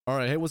All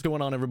right, hey, what's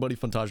going on, everybody?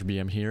 Funtage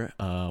BM here.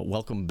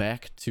 Welcome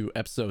back to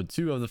episode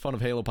 2 of the Fun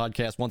of Halo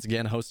podcast. Once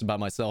again, hosted by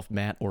myself,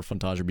 Matt, or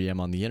Funtage BM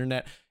on the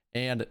internet,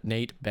 and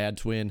Nate, Bad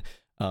Twin.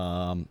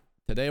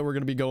 Today, we're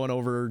going to be going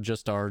over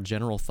just our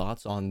general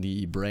thoughts on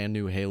the brand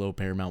new Halo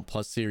Paramount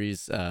Plus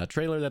series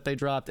trailer that they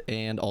dropped,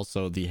 and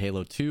also the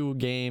Halo 2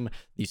 game,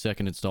 the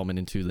second installment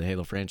into the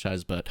Halo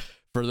franchise. But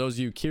for those of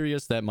you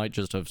curious that might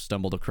just have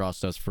stumbled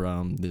across us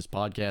from this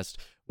podcast,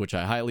 which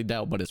I highly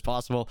doubt, but it's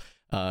possible,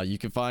 you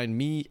can find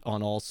me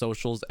on all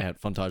socials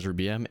at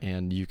FuntagerBM,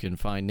 and you can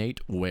find Nate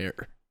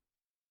where?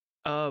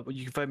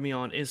 You can find me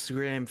on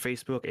Instagram,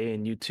 Facebook,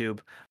 and YouTube.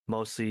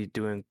 Mostly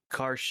doing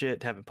car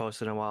shit. Haven't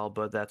posted in a while,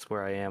 but that's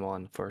where I am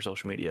on for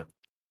social media.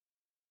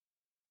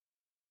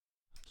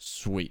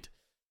 Sweet.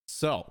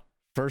 So,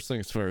 first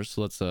things first,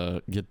 let's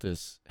get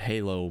this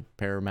Halo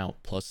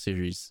Paramount Plus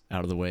series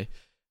out of the way.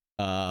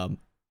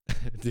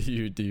 Do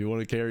you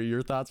want to carry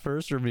your thoughts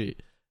first or me?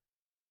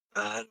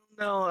 I don't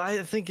know.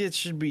 I think it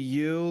should be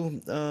you.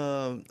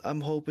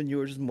 I'm hoping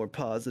yours is more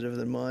positive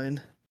than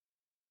mine.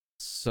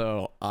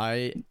 So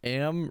I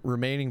am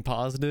remaining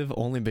positive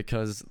only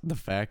because the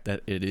fact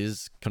that it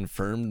is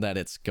confirmed that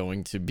it's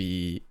going to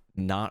be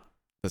not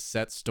the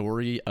set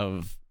story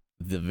of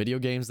the video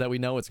games that we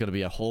know. It's going to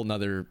be a whole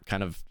nother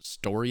kind of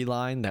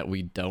storyline that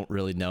we don't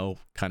really know,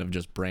 kind of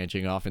just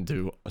branching off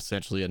into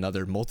essentially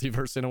another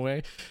multiverse in a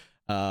way.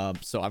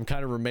 So I'm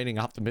kind of remaining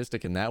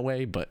optimistic in that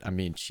way, but I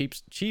mean,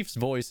 Chief's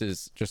voice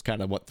is just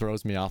kind of what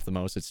throws me off the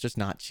most. It's just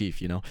not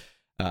Chief, you know.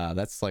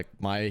 That's like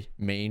my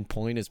main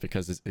point, is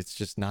because it's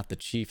just not the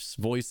Chief's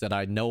voice that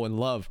I know and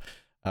love.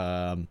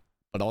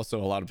 But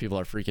also a lot of people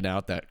are freaking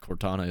out that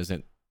Cortana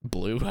isn't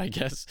blue, I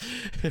guess,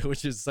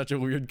 which is such a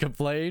weird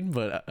complaint.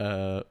 But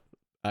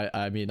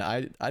I mean,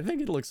 I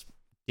think it looks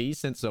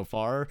decent so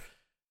far.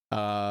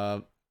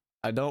 I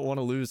don't want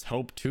to lose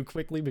hope too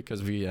quickly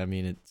because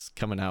it's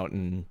coming out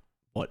in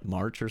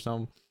March or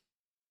something?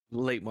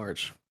 Late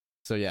March.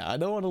 So yeah, I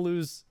don't want to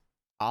lose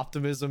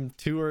optimism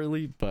too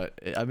early, but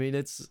I mean,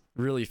 it's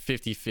really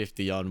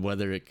 50-50 on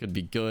whether it could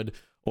be good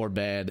or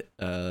bad.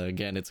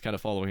 Again, it's kind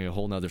of following a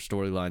whole nother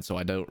storyline, so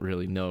I don't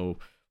really know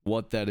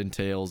what that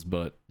entails,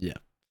 but yeah.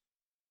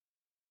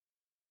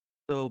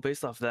 So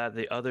based off that,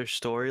 the other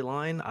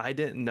storyline, I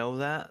didn't know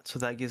that, so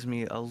that gives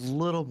me a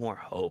little more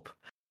hope.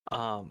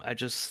 I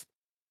just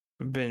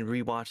been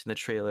rewatching the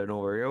trailer and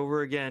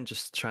over again,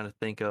 just trying to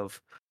think of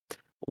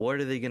what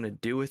are they going to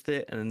do with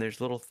it? And then there's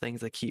little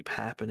things that keep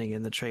happening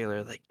in the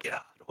trailer. Like,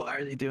 God, why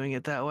are they doing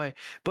it that way?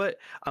 But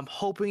I'm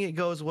hoping it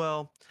goes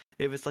well.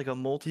 If it's like a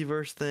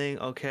multiverse thing,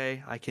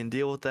 okay, I can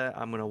deal with that.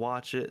 I'm going to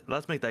watch it.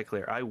 Let's make that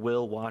clear. I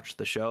will watch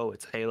the show.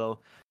 It's Halo,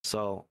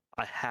 so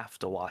I have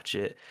to watch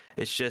it.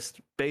 It's just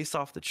based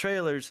off the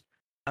trailers,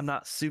 I'm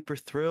not super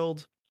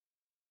thrilled.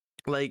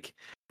 Like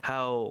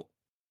how,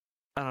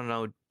 I don't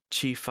know,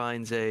 Chief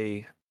finds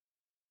a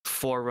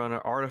Forerunner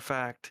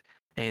artifact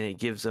and it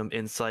gives them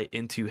insight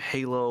into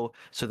Halo,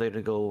 so they're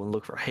gonna go and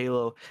look for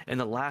Halo. And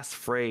the last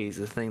phrase,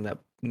 the thing that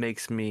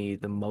makes me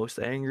the most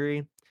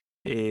angry,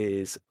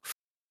 is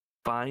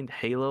find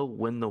Halo,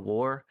 win the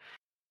war.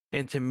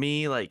 And to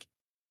me, like,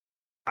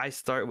 I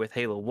start with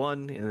Halo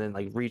 1 and then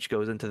like Reach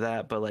goes into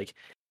that, but like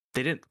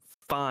they didn't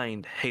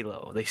find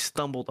Halo. They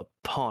stumbled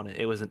upon it.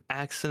 It was an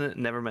accident,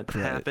 never meant to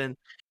happen.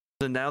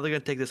 So now they're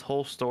going to take this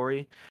whole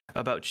story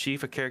about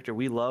Chief, a character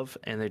we love,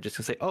 and they're just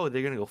going to say, oh,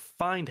 they're going to go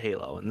find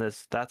Halo, and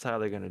that's how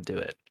they're going to do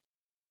it.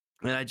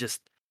 And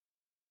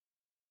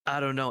I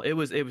don't know.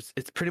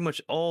 It's pretty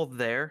much all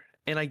there.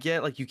 And I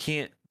get, like, you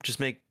can't just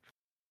make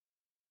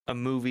a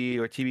movie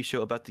or TV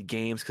show about the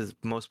games because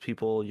most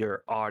people,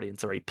 your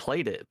audience, already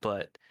played it,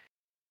 but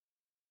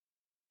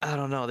I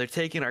don't know. They're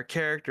taking our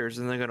characters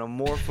and they're going to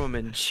morph them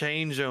and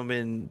change them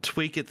and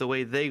tweak it the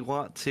way they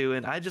want to.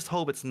 And I just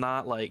hope it's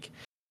not like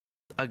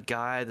a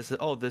guy that said,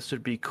 oh, this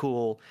would be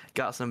cool,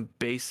 got some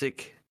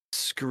basic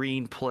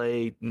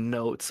screenplay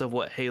notes of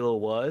what Halo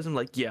was. I'm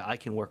like, yeah, I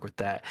can work with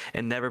that,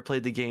 and never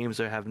played the games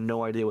or have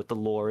no idea what the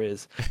lore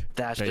is.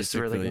 That's just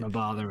really gonna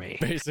bother me.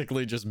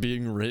 Basically just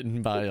being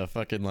written by a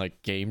fucking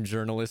like game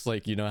journalist.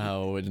 Like, you know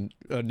how when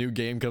a new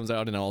game comes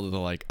out and all of the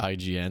like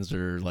IGNs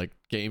or like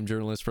game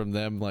journalists from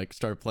them like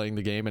start playing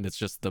the game and it's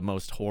just the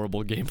most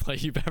horrible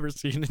gameplay you've ever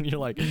seen, and you're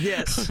like,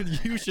 yes,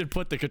 you should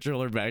put the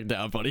controller back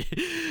down, buddy.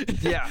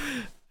 Yeah.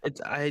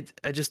 I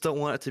just don't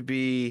want it to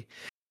be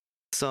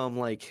some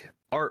like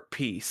art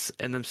piece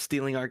and them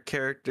stealing our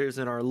characters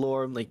and our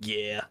lore. I'm like,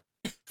 yeah,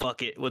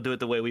 fuck it, we'll do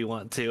it the way we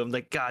want to. I'm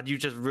like, God, you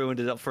just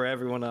ruined it up for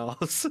everyone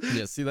else.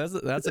 Yeah, see,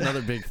 that's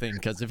another big thing,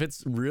 because if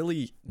it's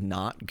really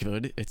not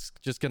good, it's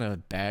just gonna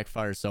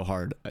backfire so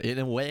hard. In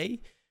a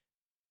way,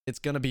 it's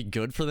gonna be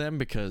good for them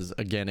because,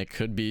 again, it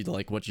could be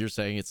like what you're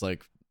saying. It's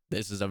like,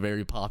 this is a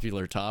very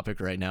popular topic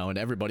right now and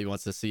everybody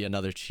wants to see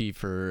another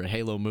Chief or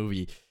Halo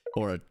movie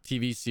or a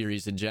TV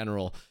series in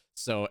general.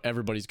 So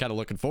everybody's kind of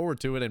looking forward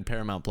to it, and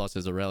Paramount Plus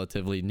is a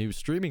relatively new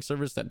streaming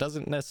service that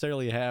doesn't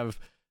necessarily have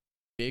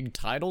big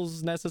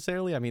titles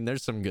necessarily. I mean,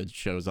 there's some good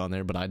shows on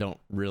there, but I don't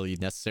really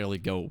necessarily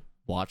go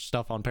watch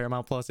stuff on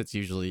Paramount Plus. It's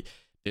usually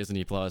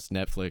Disney Plus,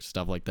 Netflix,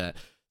 stuff like that.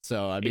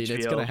 So I mean, it's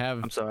HBO. gonna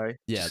have I'm sorry.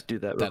 yeah, Just do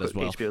that real that as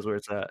quick. well. HBO's where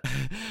it's at.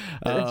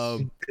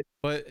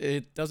 But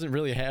it doesn't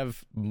really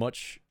have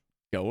much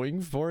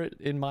going for it,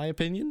 in my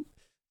opinion.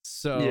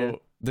 So Yeah.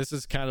 this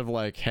is kind of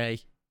like,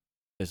 hey,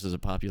 this is a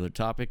popular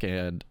topic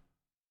and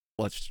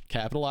let's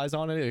capitalize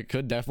on it. It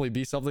could definitely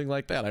be something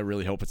like that. I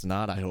really hope it's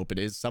not. I hope it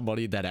is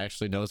somebody that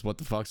actually knows what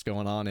the fuck's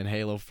going on in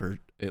Halo for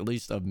at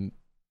least a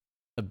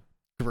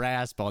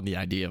grasp on the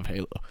idea of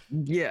Halo.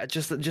 Yeah,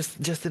 just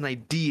an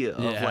idea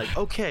of Yeah. like,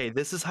 okay,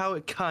 this is how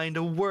it kind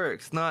of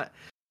works. Not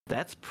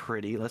that's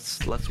pretty.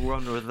 Let's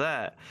run with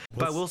that.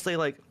 But I will say,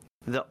 like,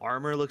 the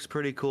armor looks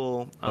pretty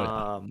cool. Oh,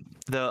 yeah.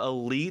 The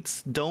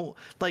elites don't,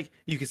 like,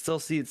 you can still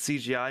see it's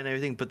CGI and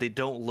everything, but they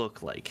don't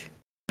look like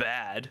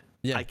bad.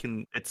 Yeah.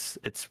 It's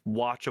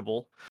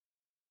watchable.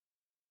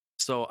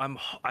 So I'm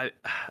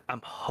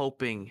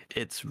hoping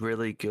it's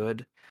really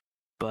good,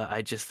 but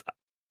I just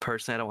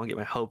personally I don't want to get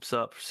my hopes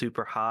up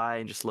super high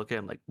and just look at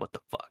him like, what the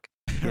fuck,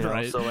 you know?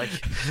 Right. So like,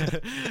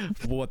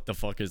 what the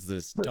fuck is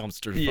this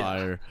dumpster Yeah.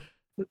 fire?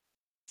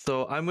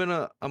 so I'm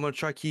gonna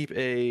try to keep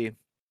a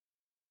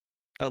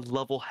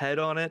level head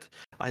on it.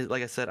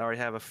 Like I said, I already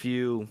have a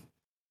few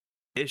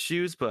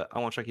issues, but I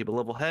want to try to keep a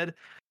level head.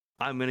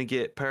 I'm gonna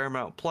get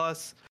Paramount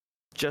Plus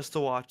just to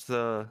watch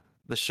the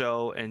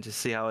show and to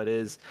see how it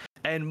is,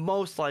 and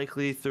most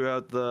likely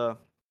throughout the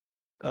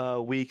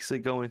weeks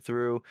of going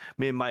through,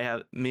 me and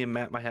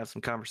Matt might have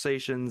some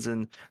conversations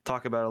and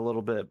talk about it a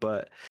little bit,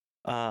 but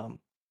I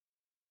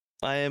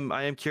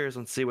am curious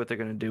and see what they're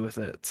gonna do with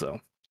it. So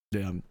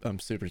Yeah, I'm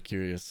super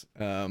curious.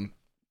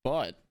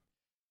 But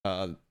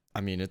I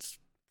mean, it's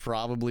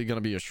probably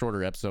gonna be a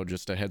shorter episode.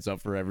 Just a heads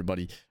up for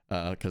everybody,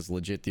 because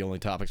legit the only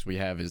topics we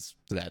have is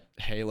that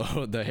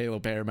Halo, the Halo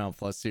Paramount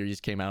Plus series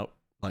came out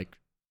like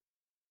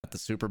at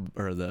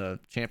the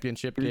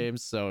championship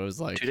games, so it was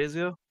like 2 days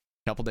ago.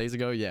 couple days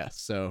ago. Yeah,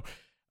 so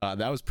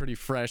that was pretty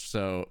fresh.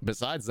 So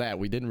besides that,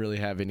 we didn't really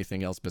have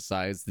anything else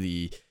besides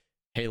the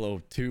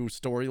Halo 2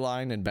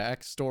 storyline and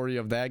backstory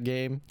of that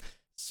game.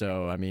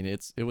 So I mean,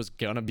 it was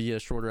gonna be a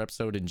shorter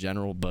episode in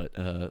general, but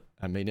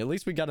I mean, at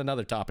least we got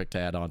another topic to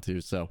add on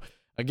to. So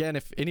again,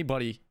 if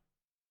anybody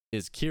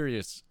is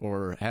curious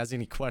or has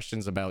any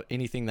questions about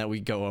anything that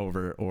we go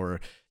over, or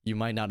you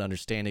might not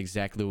understand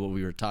exactly what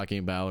we were talking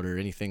about or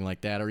anything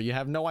like that, or you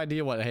have no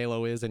idea what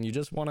Halo is and you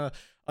just want to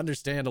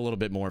understand a little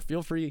bit more,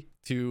 feel free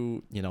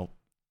to,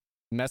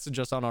 message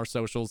us on our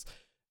socials,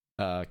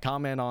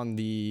 comment on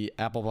the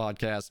Apple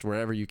Podcast,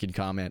 wherever you can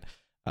comment,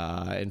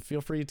 and feel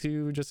free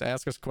to just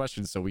ask us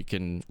questions so we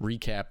can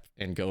recap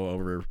and go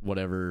over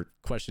whatever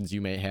questions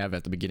you may have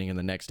at the beginning of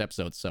the next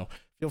episode. So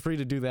feel free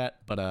to do that,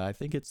 but I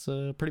think it's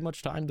pretty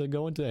much time to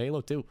go into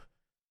Halo 2.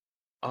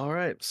 All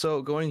right,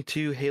 so going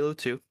to Halo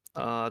 2,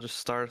 just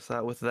start us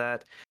out with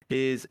that,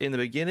 is in the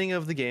beginning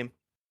of the game,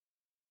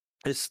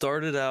 it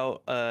started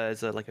out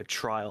as a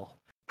trial,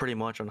 pretty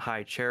much on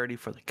high charity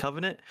for the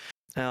Covenant.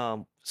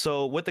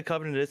 So what the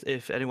Covenant is,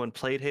 if anyone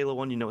played Halo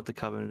 1, you know what the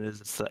Covenant is.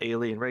 It's the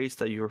alien race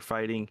that you were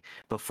fighting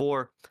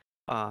before,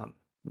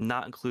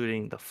 not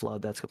including the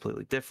Flood. That's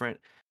completely different,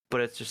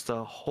 but it's just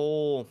a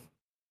whole,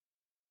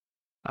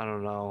 I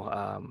don't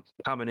know,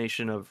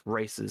 combination of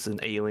races and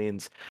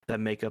aliens that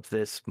make up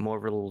this more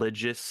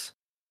religious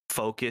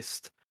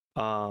focused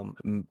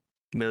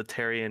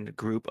militarian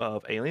group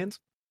of aliens.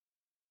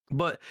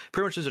 But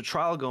pretty much there's a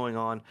trial going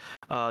on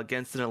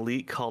against an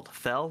elite called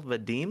Fel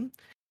Vadim.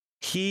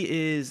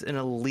 He is an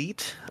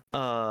elite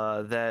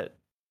that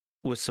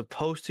was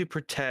supposed to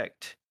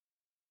protect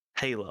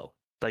Halo.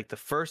 Like the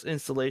first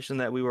installation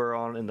that we were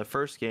on in the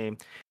first game,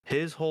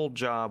 his whole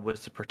job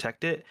was to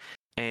protect it.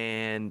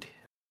 And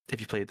if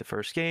you played the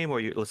first game or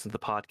you listened to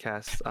the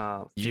podcast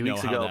a few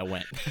weeks ago, that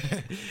went.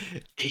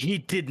 he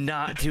did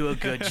not do a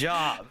good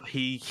job.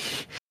 He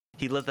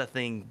let that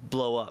thing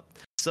blow up.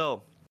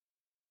 So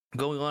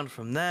going on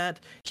from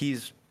that,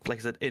 he's, like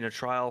I said, in a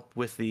trial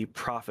with the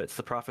Prophets.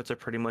 The Prophets are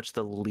pretty much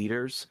the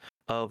leaders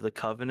of the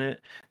Covenant.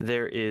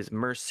 There is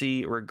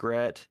Mercy,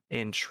 Regret,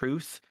 and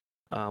Truth.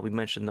 We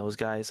mentioned those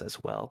guys as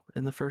well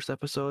in the first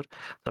episode. So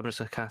I'm just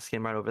going to kind of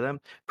skim right over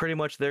them. Pretty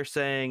much they're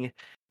saying,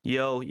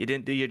 yo, you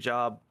didn't do your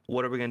job.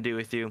 What are we going to do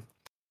with you?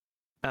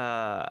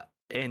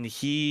 And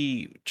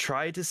he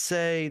tried to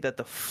say that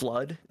the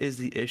Flood is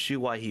the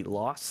issue why he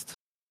lost,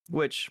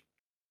 which,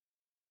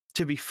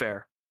 to be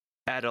fair,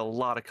 add a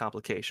lot of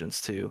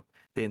complications to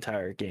the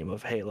entire game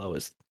of Halo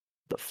is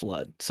the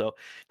Flood. So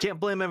can't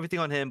blame everything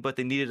on him, but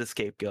they needed a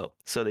scapegoat.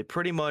 So they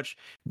pretty much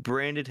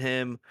branded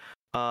him,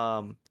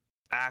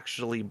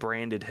 actually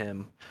branded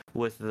him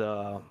with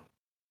a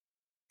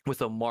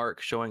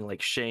mark showing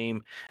like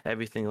shame,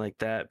 everything like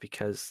that,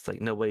 because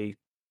like nobody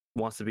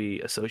wants to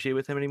be associated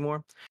with him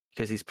anymore,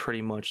 because he's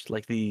pretty much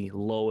like the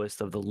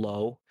lowest of the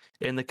low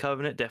in the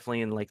Covenant,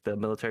 definitely in like the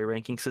military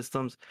ranking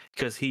systems,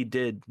 because he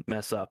did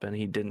mess up and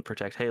he didn't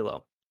protect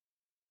Halo.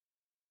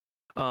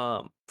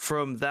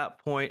 From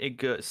that point,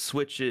 it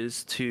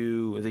switches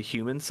to the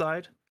human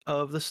side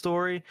of the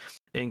story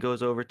and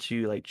goes over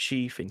to like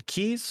Chief and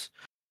Keyes.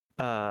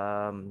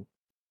 That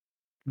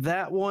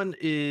one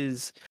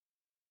is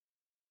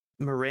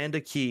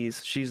Miranda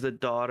Keyes. She's the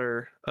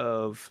daughter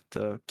of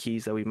the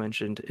Keyes that we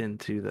mentioned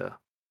into the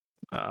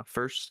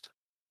first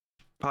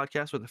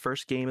podcast with the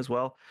first game as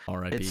well.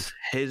 R.I.P. It's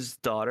his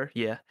daughter.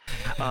 Yeah.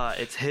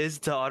 It's his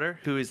daughter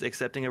who is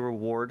accepting a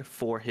reward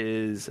for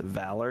his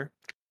valor.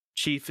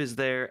 Chief is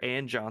there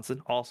and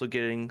Johnson also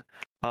getting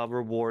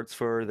rewards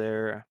for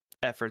their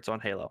efforts on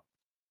Halo.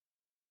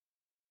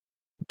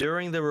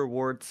 During the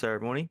award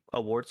ceremony,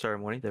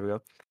 there we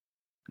go.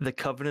 The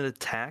Covenant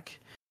attack.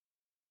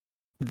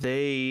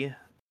 They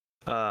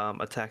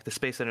attack the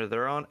space center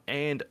they're on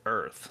and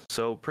Earth.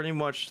 So pretty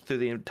much through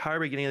the entire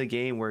beginning of the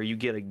game, where you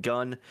get a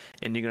gun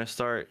and you're gonna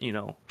start,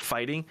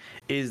 fighting,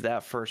 is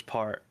that first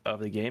part of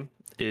the game.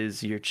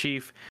 Is your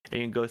chief and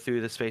you can go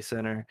through the space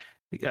center,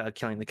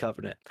 killing the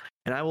Covenant.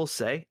 And I will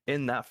say,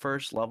 in that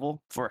first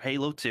level for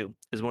Halo 2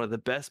 is one of the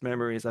best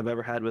memories I've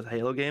ever had with a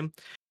Halo game.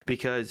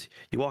 Because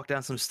you walk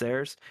down some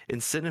stairs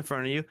and sit in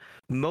front of you.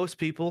 Most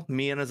people,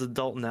 me and as an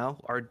adult now,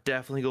 are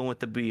definitely going with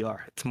the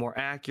BR. It's more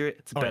accurate.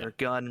 It's a better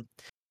gun.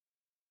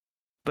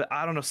 But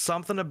I don't know,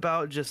 something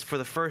about just for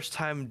the first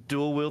time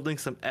dual wielding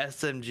some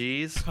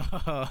SMGs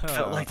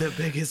felt like the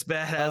biggest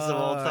badass of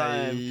all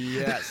time.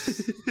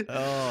 Yes.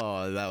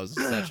 Oh, that was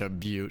such a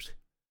beaut.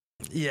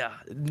 Yeah,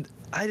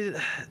 I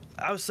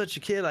was such a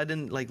kid. I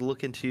didn't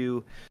look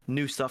into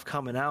new stuff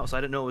coming out, so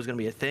I didn't know it was gonna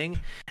be a thing.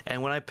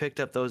 And when I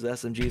picked up those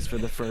SMGs for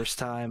the first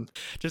time,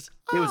 it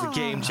was a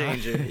game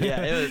changer.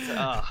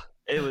 Yeah,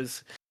 it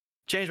was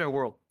changed my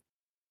world.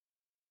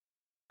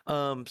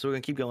 So we're gonna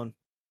keep going.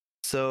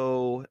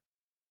 So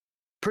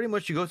pretty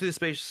much, you go through the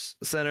space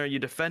center, you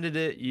defended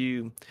it,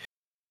 you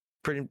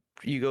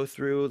go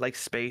through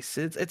space.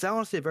 It's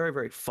honestly a very,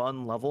 very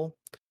fun level.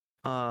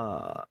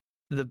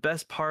 The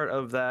best part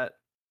of that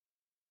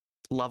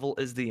level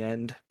is the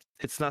end.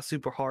 It's not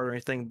super hard or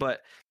anything,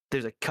 but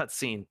there's a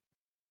cutscene.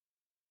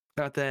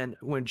 And then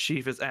when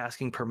Chief is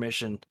asking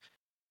permission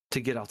to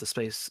get off the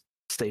space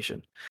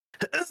station.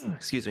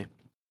 Excuse me.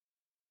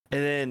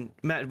 And then,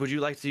 Matt, would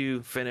you like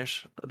to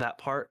finish that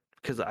part?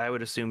 Because I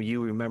would assume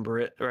you remember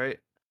it, right?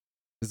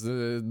 This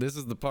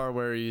is the part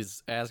where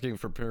he's asking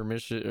for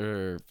permission,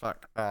 or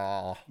fuck.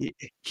 Oh.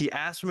 He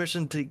asked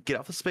permission to get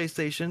off the space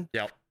station.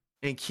 Yep.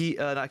 And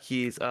not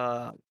Keys.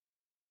 What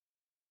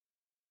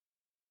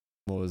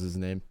was his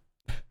name?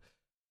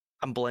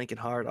 I'm blanking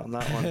hard on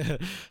that one.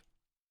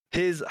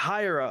 His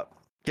higher up,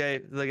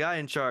 okay, the guy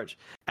in charge,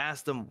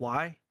 asked him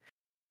why.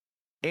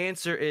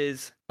 Answer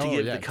is to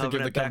give the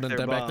Covenant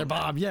back their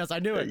bomb. Yes, I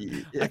knew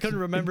it. I couldn't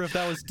remember if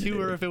that was 2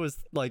 or if it was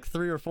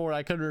 3 or 4.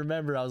 I couldn't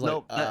remember. I was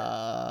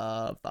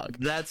fuck.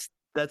 That's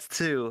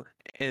 2,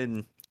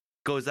 and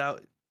goes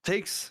out,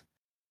 takes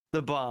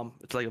the bomb.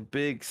 It's like a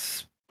big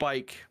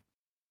spike.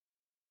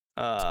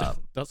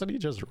 Doesn't he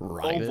just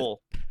ride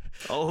oval? It?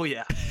 Oh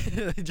yeah,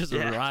 he just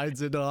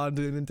rides it on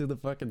into the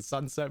fucking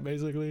sunset,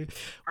 basically.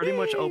 Pretty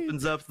much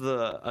opens up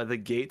the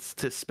gates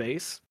to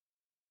space,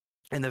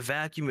 and the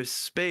vacuum of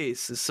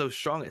space is so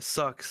strong it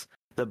sucks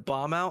the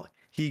bomb out.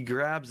 He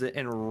grabs it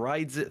and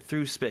rides it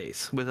through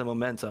space with a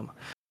momentum.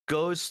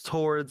 Goes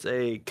towards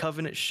a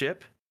Covenant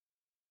ship.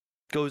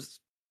 Goes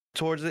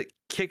towards it,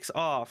 kicks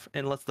off,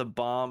 and lets the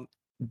bomb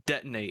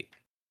detonate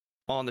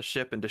on the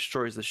ship and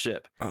destroys the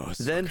ship.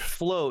 Then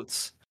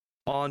floats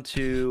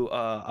onto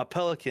a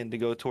Pelican to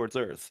go towards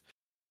Earth.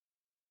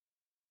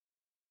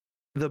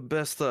 The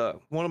best,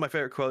 one of my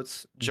favorite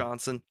quotes,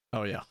 Johnson.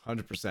 Oh yeah,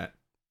 100%.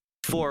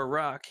 For a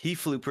rock, he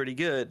flew pretty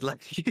good.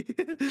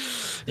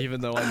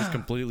 Even though I just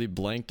completely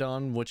blanked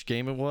on which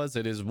game it was,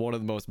 it is one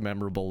of the most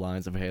memorable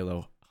lines of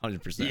Halo.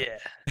 100%.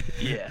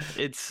 Yeah.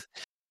 It's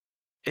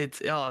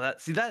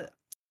that.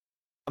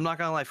 I'm not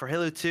gonna lie. For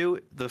Halo 2,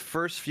 the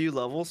first few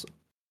levels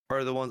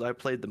are the ones I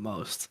played the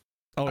most.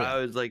 Oh, yeah. I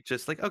was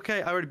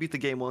okay, I already beat the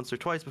game once or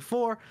twice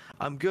before.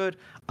 I'm good.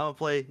 I'm gonna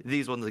play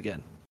these ones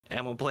again. And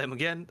I'm gonna play them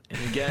again and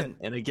again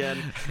and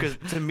again. Because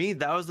to me,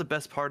 that was the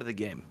best part of the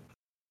game.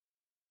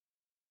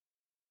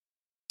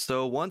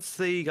 So once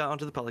they got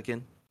onto the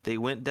Pelican, they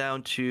went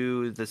down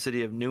to the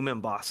city of New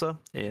Mombasa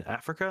in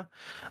Africa.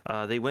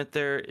 They went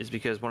there is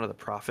because one of the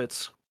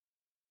prophets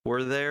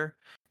were there,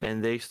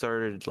 and they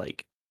started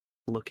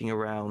looking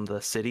around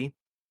the city.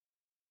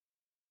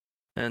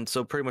 And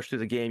so pretty much through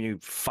the game, you're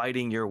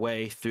fighting your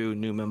way through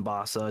New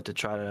Mombasa to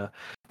try to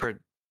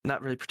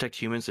not really protect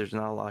humans. There's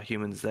not a lot of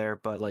humans there,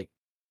 but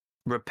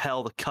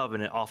repel the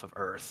Covenant off of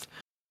Earth.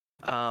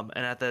 And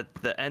at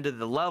the end of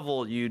the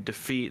level, you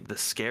defeat the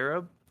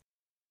Scarab.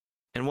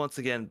 And once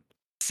again,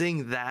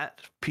 seeing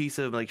that piece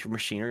of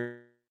machinery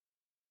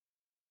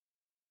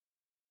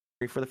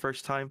for the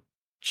first time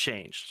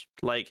changed.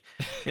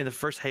 In the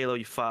first Halo,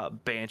 you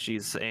fought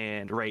Banshees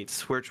and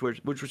Wraiths, which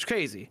was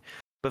crazy.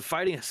 But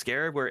fighting a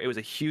Scarab, where it was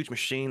a huge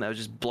machine that was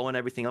just blowing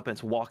everything up and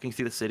it's walking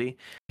through the city,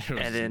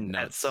 and then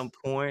at some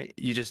point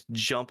you just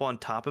jump on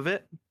top of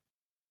it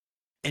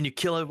and you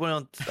kill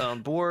everyone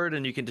on board,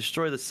 and you can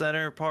destroy the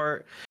center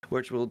part,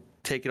 which will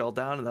take it all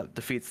down, and that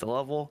defeats the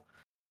level.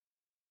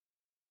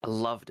 I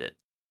loved it.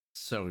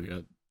 So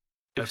good.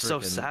 It was so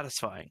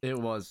satisfying. It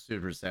was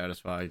super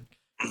satisfying.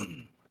 Because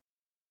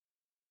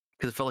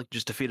it felt like you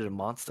just defeated a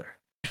monster.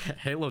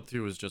 Halo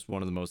 2 is just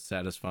one of the most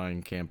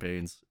satisfying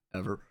campaigns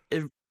ever.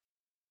 It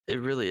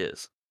really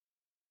is.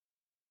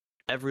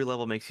 Every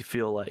level makes you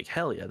feel like,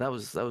 hell yeah, that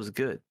was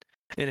good.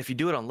 And if you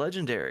do it on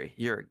legendary,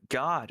 you're a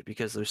god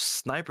because those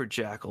sniper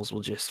jackals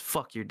will just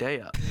fuck your day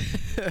up.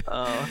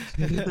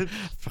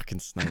 Fucking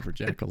sniper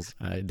jackals.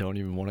 I don't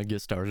even want to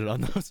get started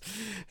on those.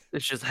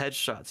 It's just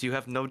headshots. You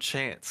have no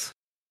chance.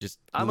 Just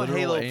I'm a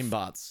literal Halo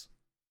aimbots.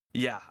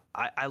 Yeah,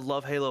 I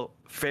love Halo.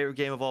 Favorite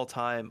game of all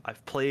time.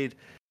 I've played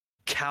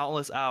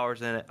countless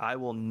hours in it. I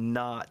will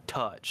not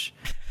touch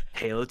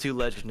Halo 2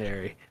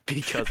 Legendary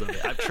because of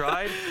it. I've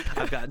tried.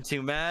 I've gotten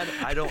too mad.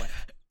 I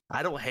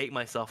don't hate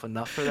myself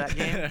enough for that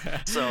game.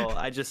 So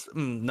I just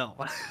no.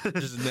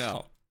 Just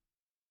no.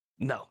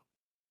 No.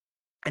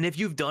 And if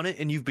you've done it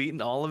and you've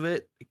beaten all of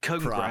it,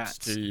 congrats. Props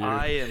to you.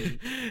 I am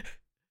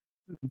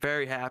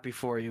very happy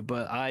for you,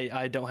 but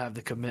I don't have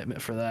the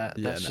commitment for that.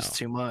 Yeah, That's just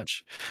no. too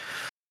much.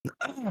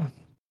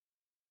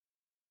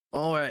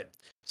 All right.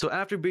 So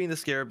after beating the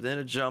Scarab, then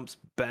it jumps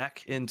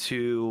back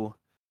into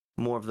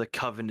more of the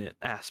Covenant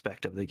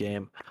aspect of the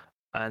game.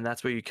 And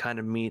that's where you kind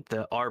of meet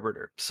the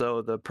Arbiter.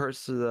 So the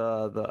person,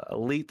 the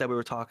elite that we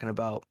were talking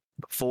about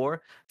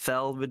before,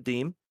 Thel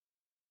Vadim,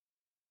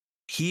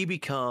 he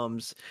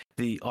becomes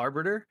the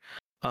Arbiter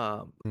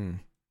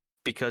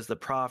because the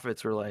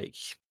prophets were like,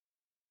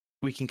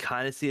 we can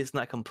kind of see it's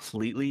not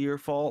completely your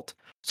fault,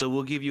 so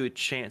we'll give you a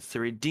chance to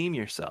redeem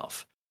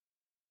yourself,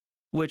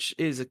 which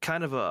is a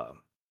kind of a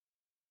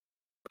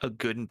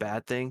good and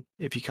bad thing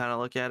if you kind of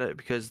look at it,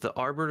 because the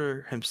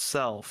Arbiter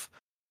himself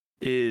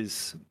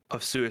is a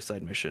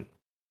suicide mission.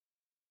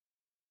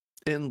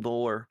 In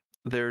lore,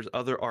 there's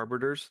other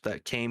Arbiters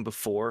that came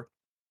before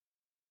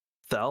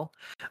Thel,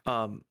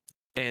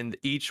 and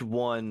each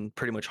one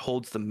pretty much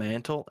holds the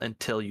mantle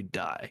until you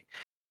die.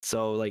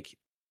 So, like,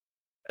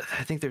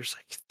 I think there's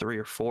like 3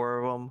 or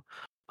 4 of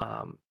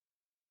them.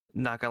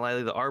 Not gonna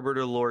lie, the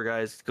Arbiter lore,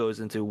 guys, goes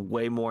into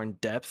way more in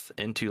depth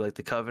into like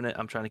the Covenant.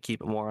 I'm trying to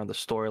keep it more on the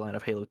storyline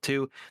of Halo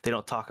 2. They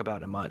don't talk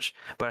about it much,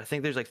 but I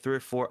think there's like 3 or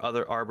 4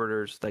 other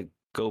Arbiters that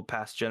go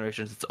past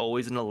generations. It's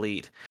always an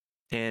elite,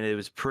 and it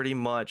was pretty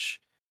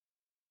much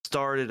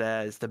started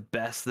as the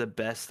best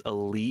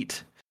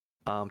elite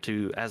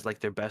as like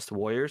their best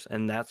warriors,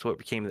 and that's what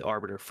became the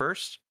Arbiter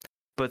first.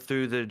 But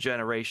through the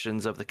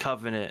generations of the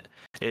Covenant,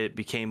 it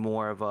became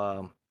more of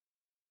a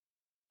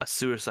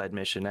suicide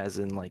mission, as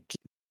in like,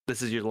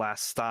 this is your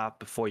last stop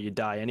before you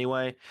die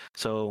anyway,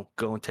 so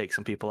go and take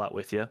some people out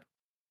with you.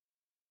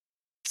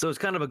 So it's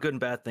kind of a good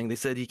and bad thing. They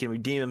said he can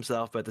redeem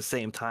himself, but at the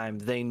same time,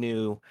 they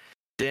knew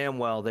damn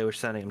well they were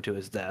sending him to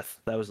his death.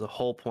 That was the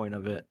whole point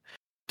of it,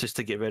 just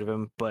to get rid of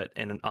him, but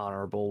in an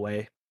honorable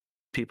way,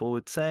 people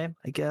would say,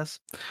 I guess.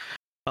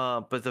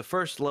 But the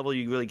first level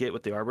you really get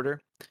with the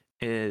Arbiter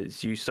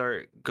is you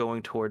start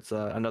going towards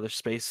another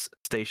space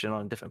station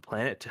on a different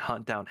planet to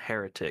hunt down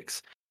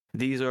heretics.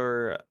 These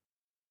are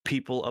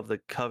people of the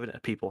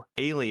Covenant,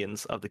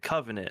 aliens of the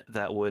Covenant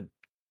that would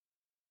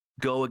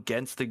go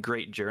against the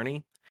Great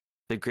Journey.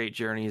 The Great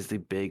Journey is the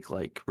big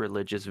like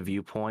religious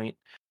viewpoint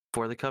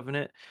for the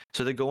Covenant.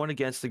 So they're going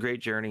against the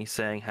Great Journey,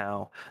 saying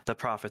how the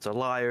prophets are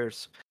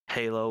liars.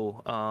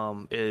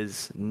 Halo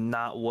is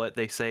not what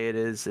they say it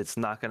is. It's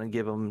not going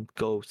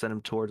to send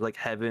them towards like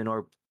heaven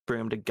or bring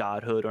them to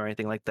godhood or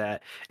anything like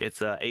that.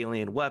 It's an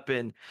alien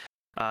weapon,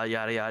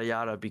 yada, yada,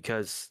 yada,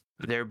 because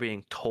they're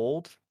being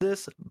told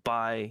this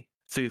by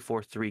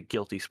 343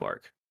 Guilty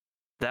Spark.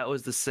 That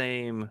was the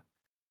same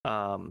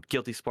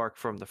Guilty Spark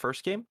from the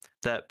first game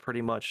that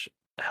pretty much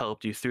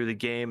helped you through the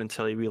game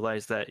until you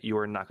realized that you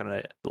were not going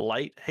to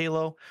light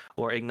Halo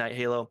or ignite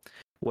Halo,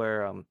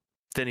 where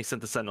then he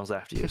sent the Sentinels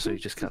after you, so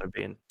he's just kind of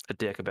being a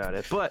dick about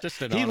it. But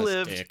Just an he honest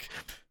lived. dick.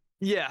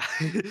 Yeah,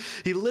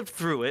 he lived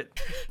through it.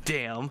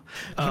 Damn.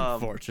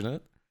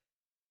 Unfortunate.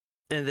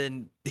 And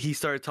then he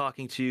started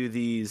talking to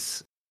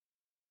these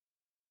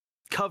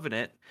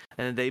Covenant,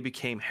 and they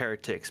became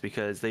heretics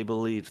because they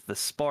believed the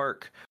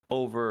spark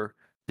over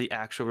the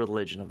actual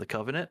religion of the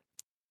Covenant.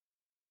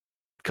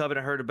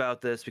 Covenant heard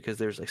about this because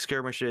there's like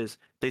skirmishes.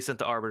 They sent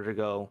the Arbiter to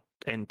go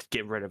and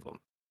get rid of them,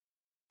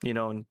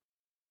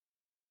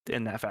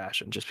 in that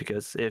fashion, just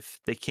because if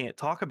they can't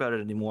talk about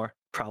it anymore,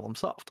 problem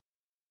solved.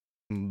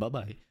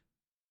 Bye-bye.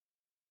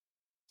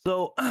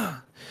 So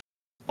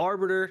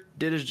Arbiter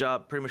did his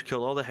job, pretty much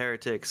killed all the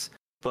heretics,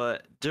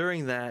 but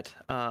during that,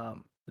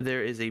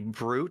 there is a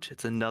brute.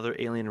 It's another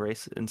alien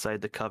race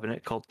inside the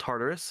Covenant called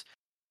Tartarus,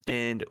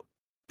 and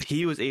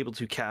he was able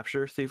to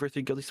capture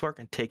 343 Guilty Spark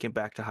and take him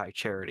back to High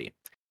Charity.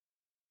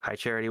 High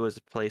Charity was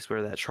the place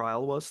where that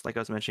trial was, like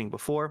I was mentioning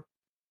before.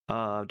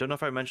 Don't know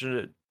if I mentioned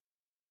it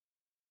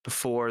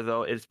before,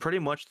 though. It's pretty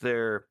much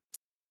their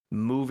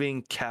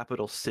moving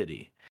capital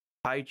city.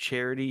 High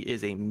Charity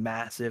is a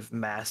massive,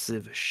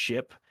 massive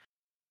ship,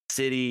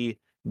 city,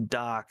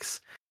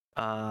 docks.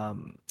 I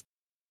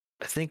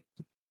think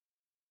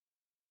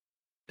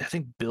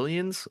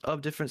billions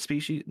of different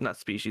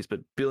but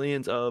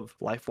billions of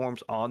life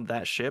forms on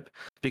that ship,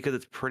 because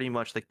it's pretty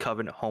much the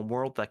Covenant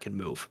homeworld that can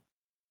move.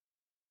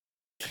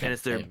 and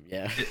it's their Damn,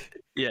 yeah.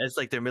 yeah, it's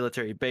like their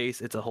military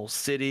base. It's a whole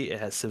city. It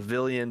has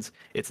civilians.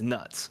 It's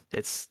nuts.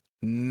 It's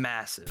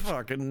massive.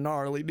 Fucking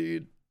gnarly,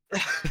 dude.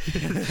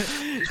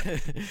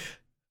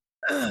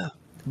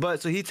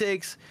 But so he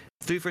takes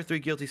 3 for 3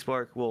 Guilty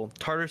Spark. Well,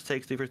 Tartarus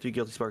takes 3 for 3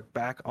 Guilty Spark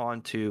back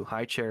onto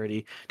High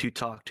Charity to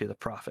talk to the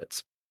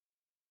prophets.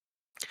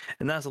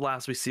 And that's the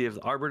last we see of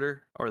the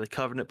Arbiter or the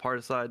Covenant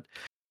particide.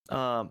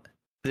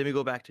 Then we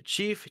go back to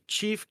Chief.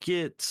 Chief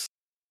gets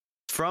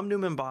from New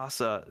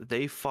Mombasa.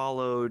 They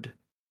followed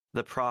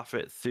the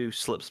Prophet through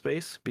slip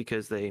space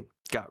because they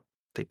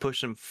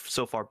pushed him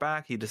so far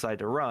back. He decided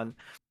to run.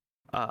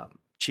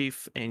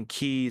 Chief and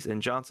Keyes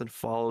and Johnson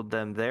followed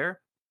them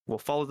there. We'll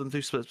follow them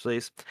through slip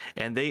space,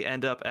 and they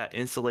end up at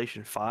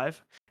Installation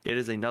 5. It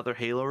is another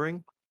Halo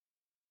ring.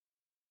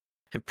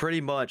 And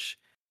pretty much,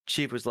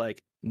 Chief was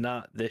like,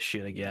 not this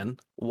shit again.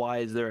 Why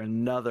is there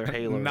another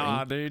Halo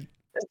nah, ring?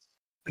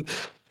 dude.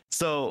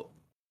 So,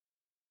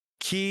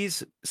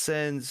 Keyes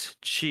sends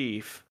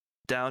Chief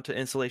down to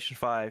Installation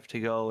 5 to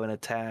go and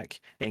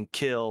attack and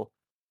kill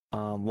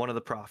one of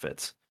the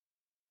prophets,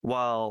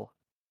 while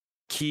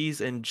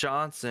Keyes and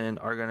Johnson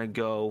are going to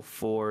go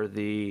for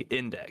the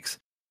Index.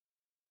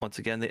 Once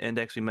again, the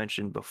Index we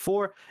mentioned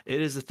before,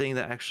 it is the thing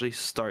that actually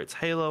starts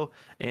Halo,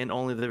 and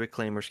only the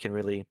Reclaimers can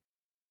really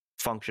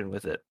function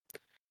with it.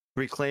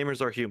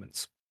 Reclaimers are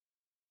humans.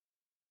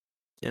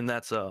 And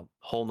that's a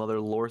whole nother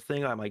lore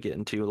thing I might get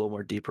into a little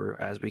more deeper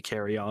as we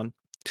carry on,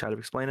 try to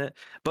explain it.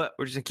 But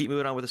we're just going to keep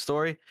moving on with the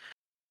story.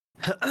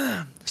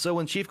 So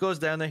when Chief goes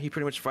down there, he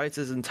pretty much fights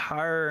his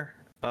entire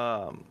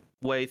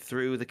way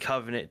through the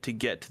Covenant to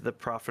get to the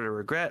Prophet of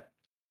Regret,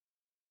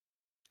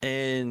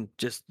 and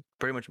just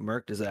pretty much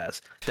murked his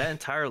ass. That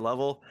entire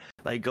level,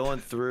 like going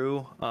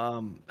through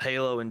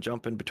Halo and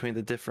jumping between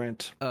the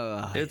different,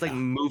 it's like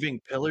moving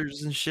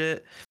pillars and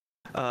shit.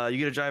 You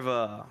get to drive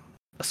a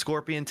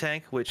Scorpion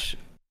tank, which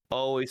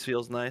always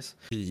feels nice.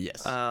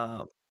 Yes.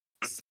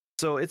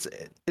 So it's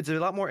a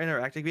lot more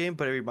interactive game,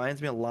 but it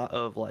reminds me a lot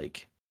of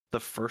like the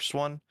first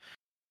one.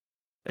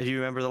 If you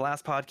remember the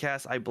last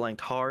podcast, I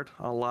blanked hard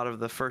on a lot of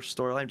the first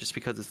storyline just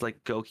because it's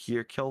like, go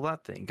here, kill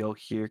that thing, go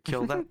here,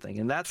 kill that thing.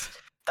 And that's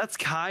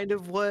kind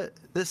of what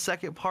this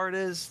second part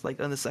is.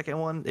 Like on the second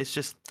one, it's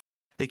just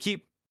they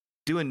keep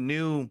doing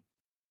new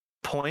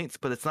points,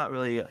 but it's not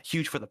really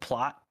huge for the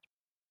plot.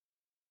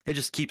 It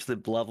just keeps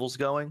the levels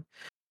going.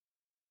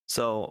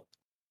 So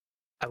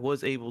I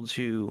was able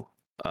to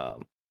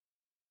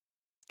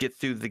get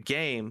through the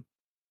game,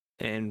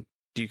 and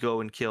you go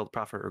and kill the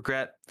Prophet of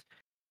Regret,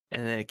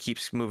 and then it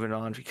keeps moving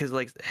on because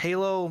like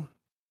Halo,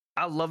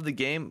 I love the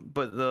game,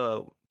 but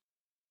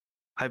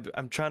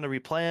I'm trying to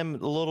replay them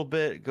a little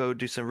bit, go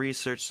do some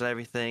research and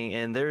everything,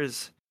 and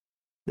there's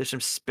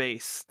some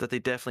space that they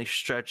definitely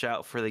stretch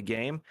out for the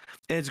game,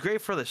 and it's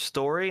great for the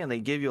story, and they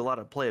give you a lot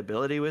of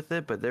playability with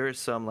it, but there is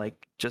some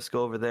like, just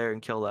go over there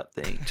and kill that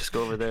thing, just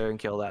go over there and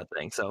kill that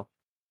thing. So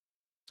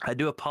I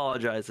do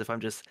apologize if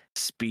I'm just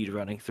speed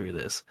running through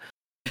this.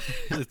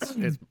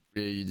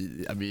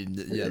 I mean,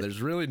 yeah,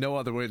 there's really no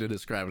other way to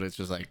describe it. It's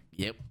just like,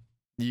 yep,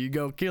 you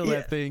go kill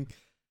that thing.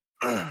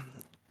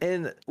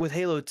 And with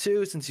Halo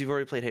 2, since you've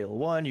already played Halo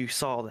 1, you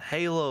saw the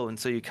Halo, and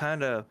so you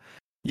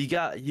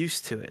got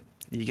used to it.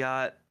 You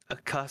got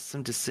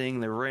accustomed to seeing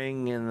the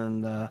ring and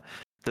then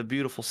the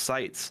beautiful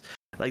sights.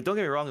 Like, don't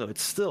get me wrong though,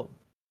 it's still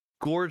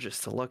gorgeous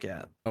to look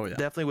at. Oh yeah,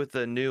 definitely with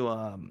the new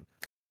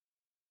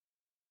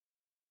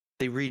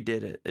they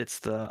redid it. It's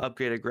the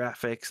upgraded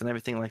graphics and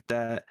everything like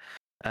that.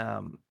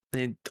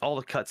 And all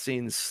the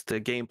cutscenes,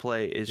 the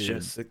gameplay is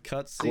just the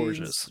cutscenes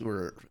gorgeous.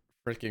 Were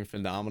freaking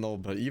phenomenal,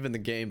 but even the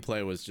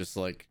gameplay was just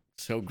like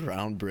so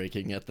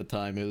groundbreaking at the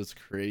time. It was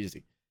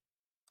crazy.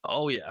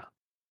 Oh yeah,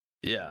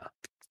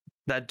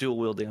 that dual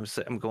wielding.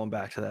 I'm going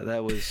back to that.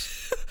 That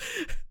was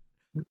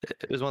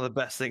it was one of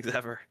the best things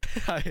ever.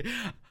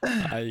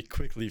 I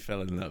quickly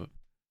fell in love.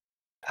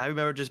 I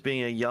remember just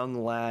being a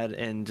young lad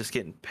and just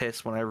getting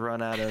pissed when I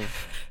run out of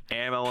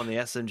ammo on the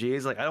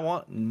SMGs. Like, I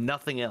want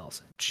nothing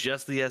else,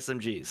 just the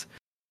SMGs.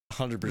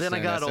 100%. Then I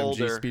got SMG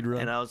older,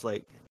 speedrun. and I was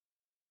like,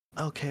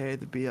 okay,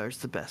 the BR's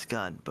the best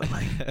gun, but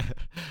like,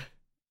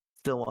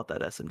 still want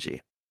that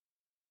SMG.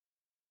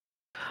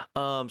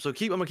 So I'm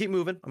gonna keep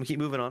moving. I'm gonna keep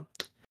moving on.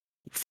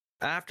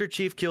 After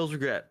Chief kills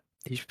Regret,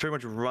 he's pretty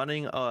much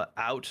running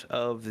out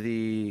of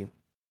the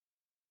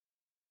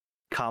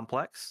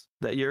complex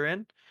that you're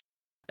in.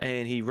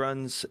 And he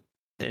runs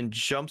and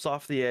jumps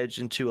off the edge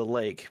into a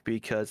lake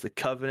because the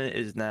Covenant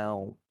is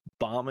now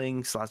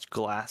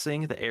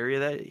bombing/glassing the area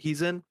that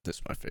he's in.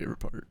 That's my favorite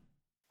part.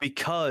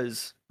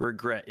 Because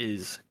Regret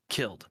is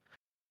killed.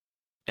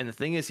 And the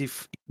thing is, he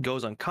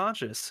goes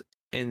unconscious,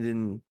 and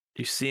then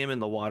you see him in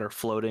the water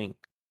floating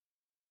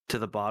to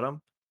the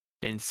bottom,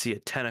 and see a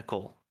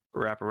tentacle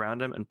wrap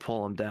around him and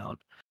pull him down.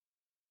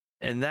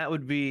 And that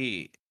would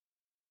be...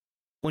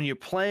 when you're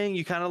playing,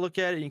 you kind of look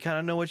at it, you kind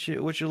of know what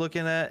you're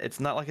looking at. It's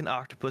not like an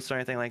octopus or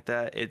anything like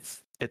that.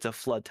 It's a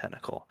flood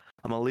tentacle.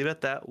 I'm gonna leave it at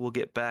that. We'll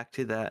get back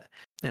to that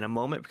in a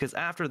moment, because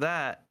after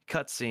that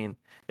cutscene,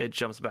 it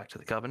jumps back to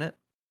the Covenant.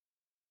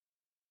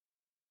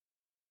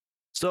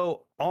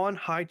 So on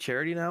High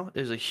Charity now,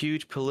 there's a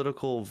huge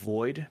political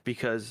void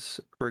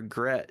because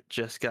Regret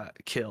just got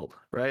killed,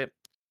 right?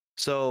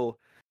 So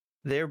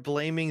they're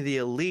blaming the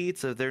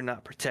elites of they're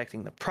not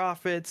protecting the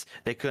prophets.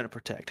 They couldn't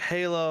protect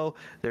Halo.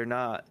 They're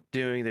not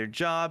doing their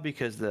job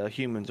because the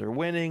humans are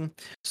winning.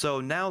 So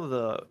now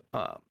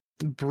the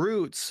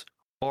brutes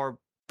are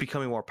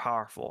becoming more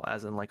powerful,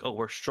 as in like, oh,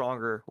 we're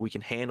stronger. We can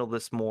handle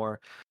this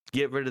more.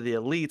 Get rid of the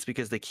elites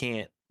because they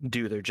can't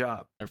do their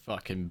job. They're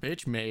fucking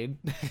bitch made.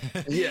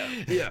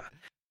 Yeah.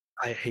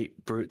 I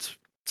hate brutes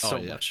so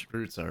yeah. much.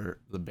 Brutes are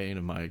the bane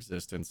of my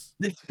existence.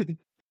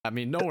 I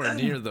mean, nowhere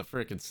near the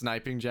freaking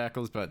sniping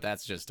jackals, but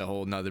that's just a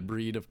whole nother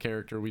breed of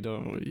character we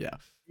don't. Yeah.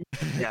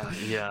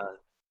 Yeah.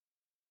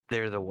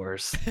 They're the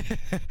worst.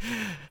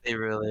 They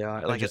really are.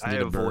 I Like just I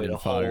need a bird avoid and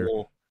fire.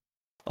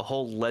 a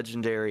whole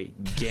legendary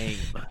game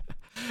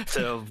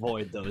to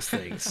avoid those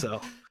things.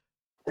 So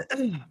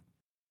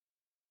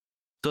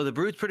the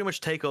brutes pretty much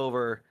take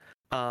over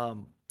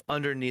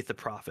underneath the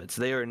prophets.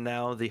 They are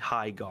now the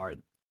high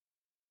guard.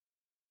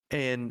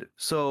 And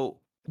so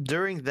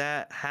during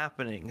that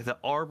happening, the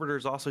arbiter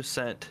is also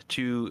sent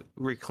to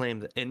reclaim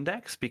the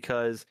index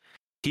because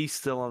he's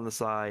still on the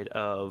side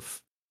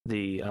of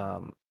the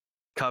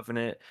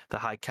Covenant, the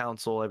High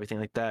Council, everything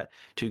like that,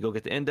 to go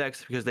get the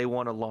index because they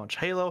want to launch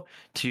Halo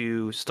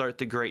to start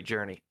the Great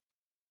Journey.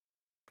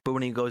 But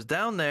when he goes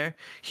down there,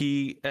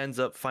 he ends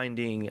up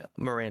finding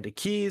Miranda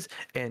Keyes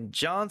and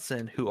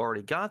Johnson, who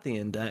already got the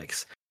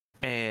index,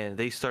 and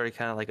they started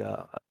kind of like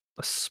a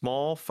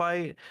small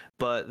fight,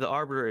 but the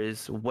Arbiter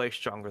is way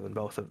stronger than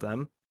both of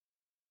them.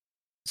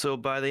 So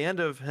by the end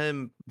of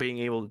him being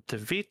able to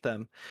defeat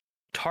them,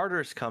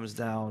 Tartarus comes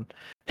down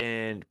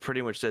and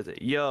pretty much says,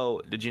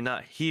 yo, did you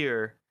not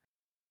hear?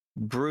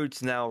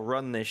 Brutes now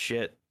run this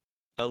shit.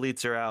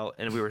 Elites are out,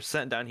 and we were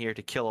sent down here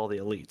to kill all the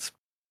elites.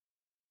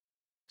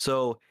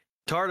 So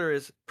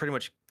Tartarus pretty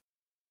much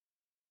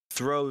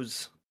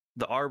throws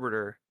the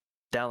Arbiter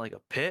down like a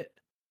pit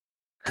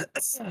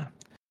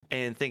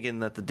and thinking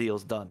that the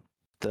deal's done.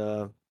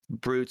 The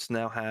brutes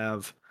now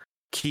have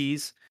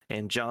Keyes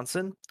and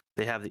Johnson.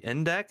 They have the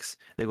index.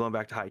 They're going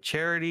back to High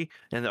Charity,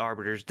 and the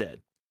Arbiter's dead.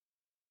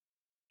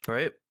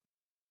 Right?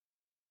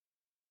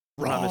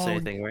 I'm not missing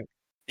anything, right?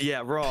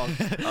 Yeah, wrong.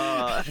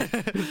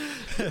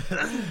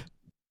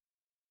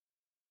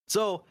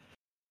 So,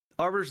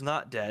 Arbiter's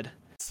not dead.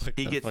 Like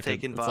he gets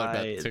taken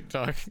by like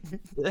TikTok.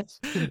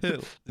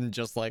 And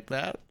just like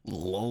that,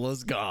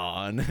 Lola's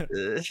gone.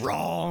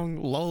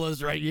 Wrong.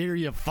 Lola's right here,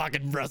 you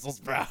fucking Brussels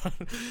sprout.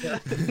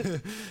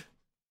 This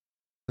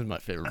is my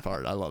favorite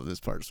part. I love this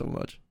part so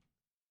much.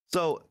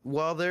 So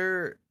while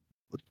they're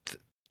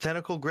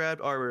tentacle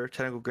grabbed Arbiter,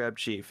 tentacle grabbed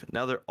Chief,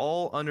 now they're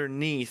all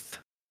underneath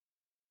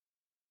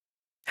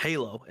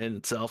Halo in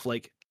itself,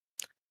 like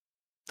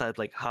type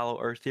like Hollow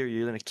Earth here.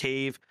 You're in a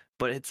cave,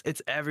 but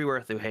it's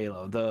everywhere through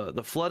Halo.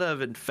 The Flood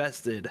have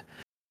infested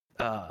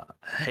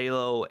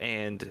Halo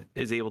and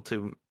is able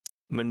to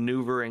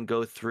maneuver and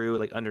go through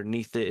like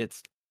underneath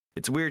it.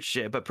 It's weird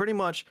shit, but pretty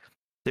much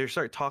they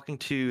start talking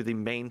to the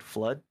main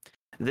Flood.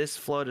 This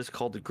Flood is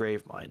called the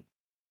Gravemind.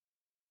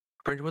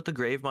 Pretty much what the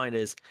Gravemind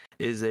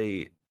is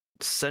a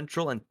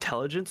central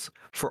intelligence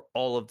for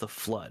all of the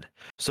Flood.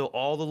 So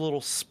all the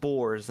little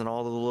spores and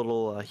all the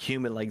little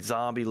human like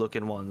zombie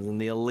looking ones and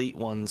the elite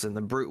ones and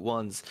the brute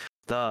ones,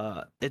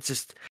 it's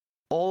just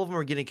all of them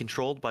are getting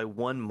controlled by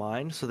one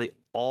mind, so they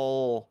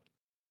all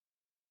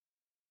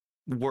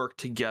work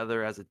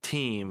together as a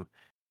team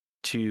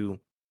to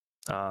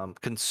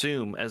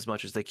consume as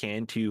much as they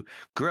can to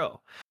grow.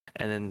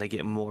 And then they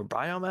get more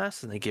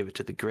biomass and they give it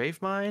to the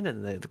Gravemind,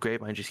 and the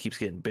Gravemind just keeps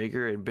getting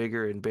bigger and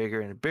bigger and bigger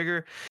and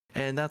bigger.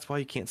 And that's why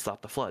you can't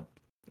stop the Flood.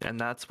 And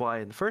that's why,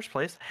 in the first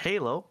place,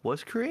 Halo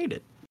was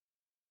created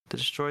to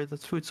destroy the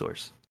food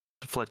source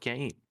the Flood can't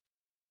eat.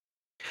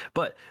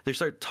 But they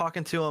start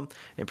talking to him,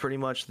 and pretty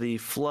much the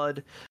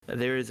Flood,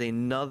 there is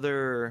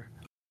another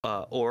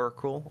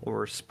oracle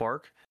or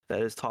spark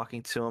that is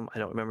talking to him. I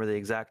don't remember the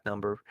exact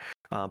number,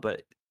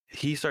 but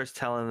he starts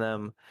telling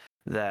them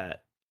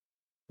that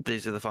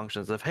these are the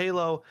functions of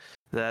Halo,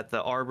 that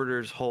the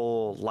Arbiter's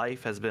whole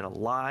life has been a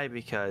lie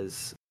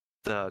because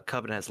the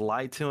Covenant has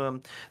lied to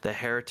him. The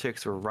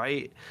heretics were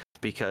right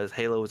because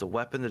Halo is a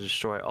weapon to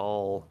destroy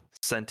all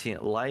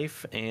sentient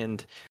life,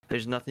 and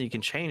there's nothing you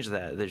can change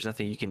that. There's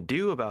nothing you can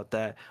do about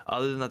that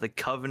other than that the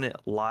Covenant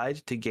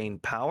lied to gain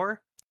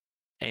power,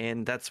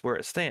 and that's where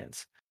it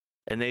stands.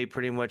 And they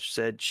pretty much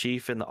said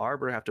Chief and the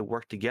Arbiter have to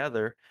work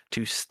together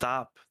to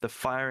stop the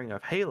firing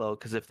of Halo,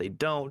 because if they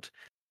don't,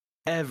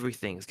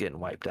 everything's getting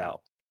wiped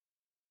out.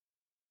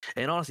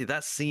 And honestly,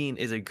 that scene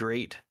is a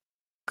great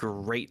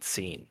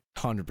scene.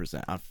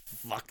 100%. I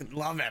fucking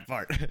love that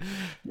part.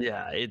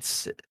 Yeah,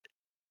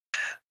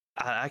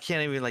 I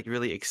can't even like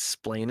really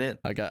explain it.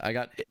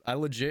 I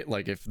legit,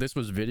 like, if this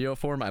was video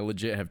form, I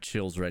legit have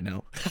chills right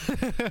now.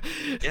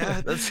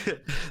 Yeah, that's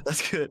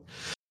good.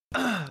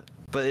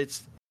 But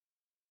it's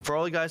for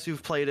all the guys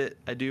who've played it,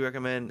 I do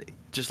recommend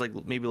just like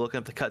maybe looking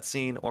up the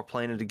cutscene or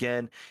playing it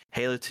again.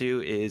 Halo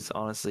 2 is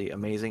honestly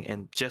amazing,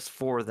 and just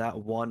for that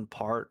one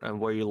part and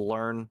where you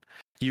learn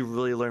you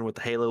really learn what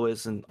the Halo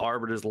is, and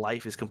Arbiter's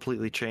life is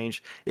completely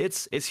changed.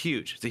 It's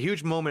huge. It's a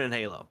huge moment in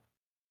Halo.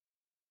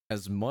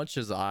 As much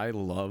as I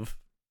love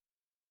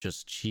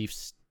just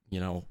Chief's,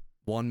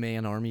 one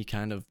man army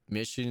kind of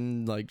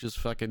mission, like just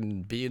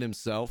fucking being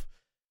himself,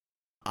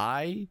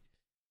 I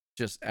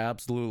just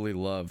absolutely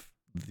love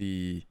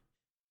the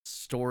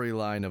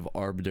storyline of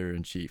Arbiter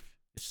and Chief.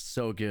 It's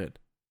so good.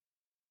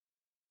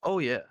 Oh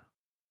yeah.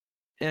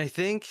 And I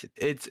think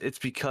it's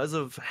because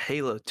of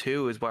Halo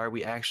 2 is where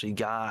we actually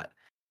got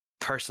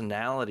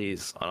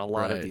personalities on a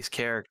lot of Right. these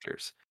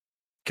characters.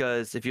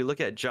 Because if you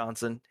look at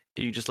Johnson,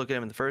 you just look at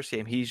him in the first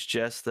game, he's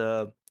just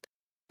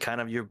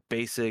kind of your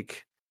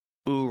basic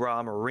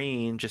hoorah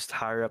Marine, just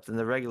higher up than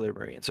the regular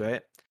Marines,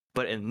 right?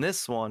 But in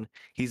this one,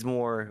 he's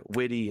more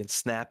witty and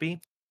snappy.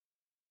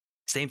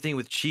 Same thing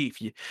with Chief.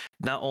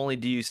 Not only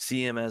do you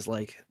see him as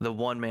like the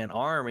one-man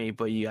army,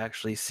 but you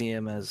actually see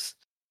him as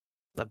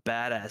a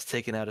badass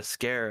taking out a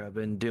scarab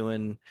and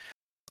doing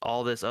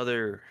all this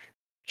other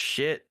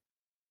shit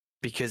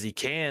because he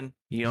can,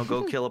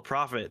 go kill a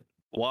prophet.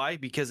 Why?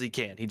 Because he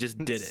can. He just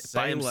did it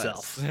by Say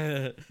himself.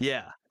 less.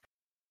 Yeah.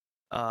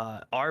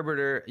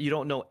 Arbiter, you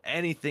don't know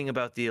anything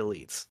about the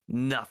elites.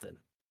 Nothing.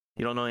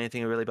 You don't know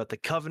anything really about the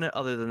Covenant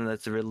other than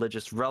that's a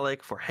religious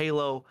relic for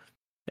Halo.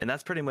 And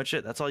that's pretty much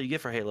it. That's all you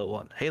get for Halo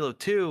 1. Halo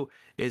 2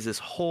 is this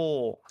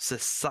whole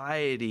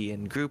society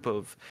and group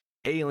of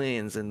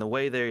aliens and the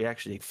way they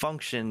actually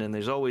function. And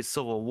there's always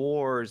civil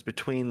wars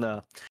between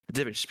the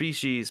different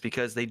species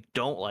because they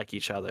don't like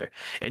each other.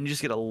 And you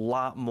just get a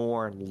lot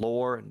more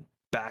lore and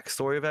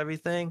backstory of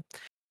everything.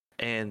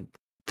 And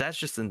that's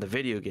just in the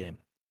video game.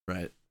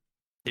 Right.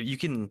 If you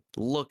can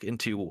look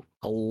into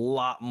a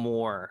lot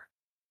more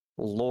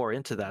lore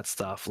into that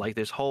stuff, like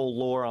there's whole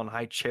lore on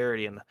High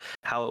Charity and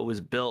how it was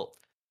built,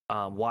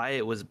 why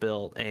it was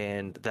built,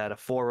 and that a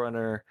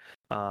Forerunner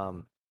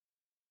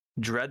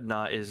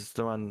Dreadnought is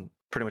the one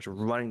pretty much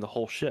running the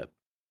whole ship.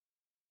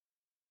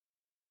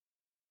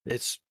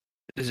 There's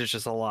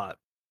just a lot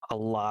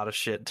of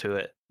shit to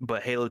it,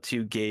 but Halo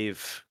 2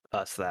 gave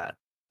us that.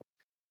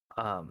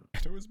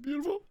 It was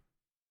beautiful.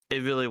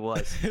 It really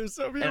was. It was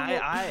so beautiful.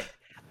 And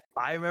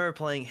I remember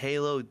playing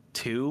Halo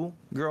 2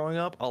 growing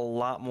up a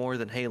lot more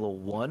than Halo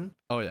 1.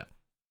 Oh yeah.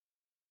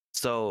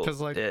 So 'Cause,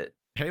 like,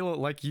 Halo,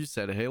 like you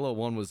said, Halo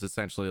 1 was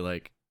essentially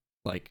like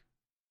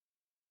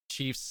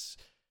Chiefs,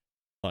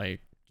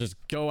 like, just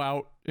go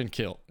out and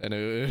kill. And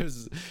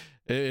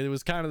it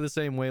was kind of the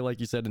same way, like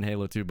you said, in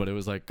Halo 2, but it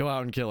was like, go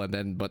out and kill. And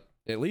then, but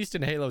at least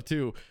in Halo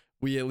 2,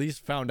 we at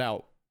least found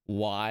out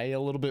why a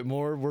little bit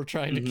more we're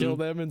trying to kill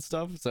them and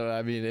stuff. So,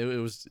 I mean,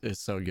 it's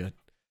so good.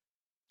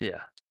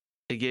 Yeah.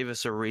 It gave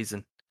us a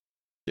reason.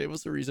 Gave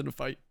us a reason to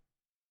fight.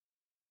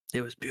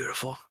 It was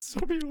beautiful. So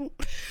beautiful.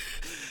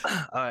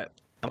 All right.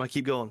 I'm going to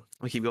keep going.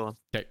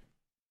 Okay.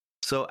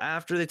 So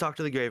after they talk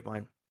to the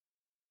Gravemind,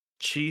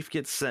 Chief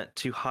gets sent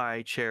to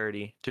High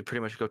Charity to pretty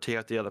much go take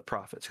out the other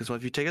prophets. Because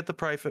if you take out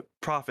the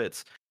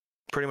prophets,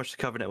 pretty much the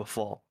Covenant will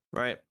fall,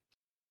 right?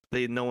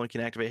 No one can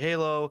activate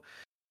Halo.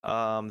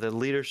 The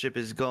leadership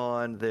is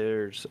gone.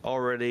 There's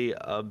already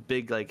a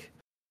big like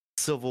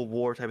civil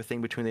war type of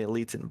thing between the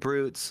elites and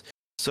brutes.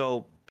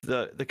 So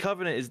the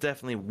Covenant is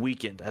definitely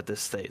weakened at this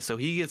stage. So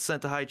he gets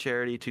sent to High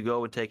Charity to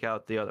go and take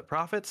out the other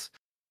prophets.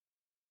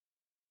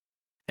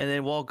 And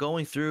then while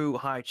going through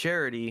High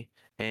Charity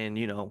and,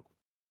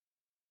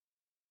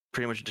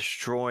 pretty much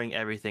destroying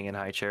everything in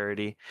High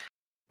Charity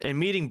and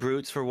meeting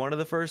brutes for one of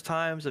the first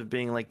times of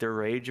being like their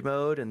rage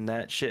mode, and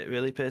that shit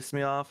really pissed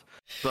me off.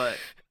 But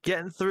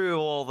getting through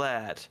all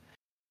that,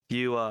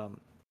 you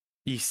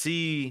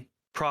see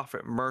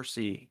Prophet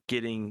Mercy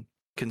getting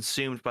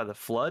consumed by the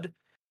flood,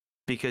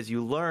 because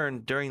you learn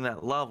during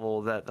that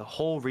level that the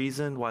whole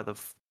reason why the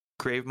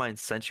Gravemind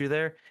sent you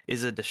there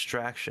is a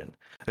distraction.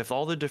 If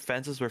all the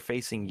defenses were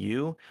facing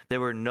you, there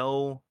were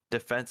no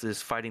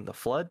defenses fighting the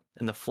flood,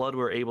 and the flood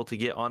were able to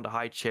get onto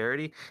High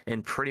Charity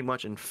and pretty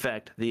much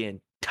infect the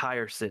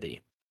entire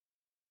city.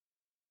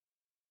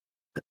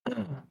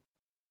 And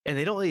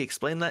they don't really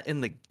explain that in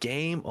the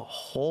game a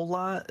whole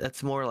lot.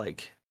 That's more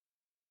like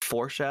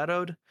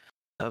foreshadowed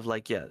of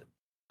like, yeah,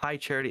 High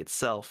Charity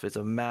itself is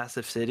a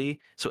massive city,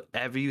 so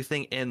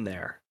everything in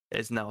there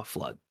is now a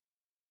flood.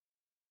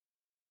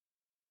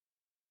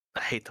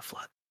 I hate the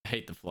flood.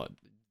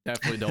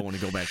 Definitely don't want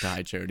to go back to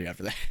High Charity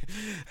after that.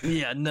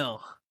 Yeah,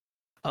 no.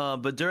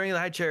 But during the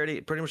High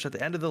Charity, pretty much at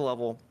the end of the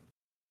level,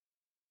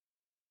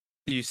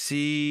 you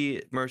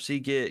see Mercy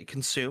get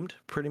consumed,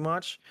 pretty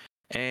much,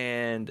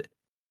 and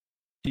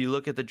you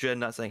look at the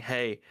Dreadnought saying,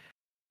 "Hey,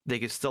 they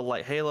can still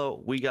light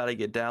Halo. We got to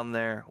get down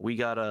there. We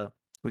gotta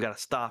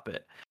stop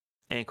it."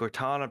 And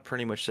Cortana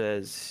pretty much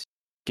says,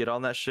 "Get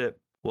on that ship.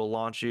 We'll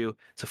launch you.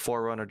 It's a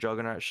Forerunner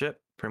Juggernaut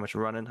ship, pretty much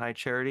running High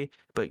Charity.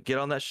 But get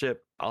on that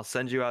ship. I'll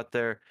send you out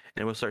there,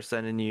 and we'll start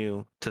sending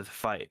you to the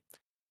fight."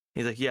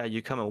 He's like, "Yeah,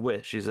 you coming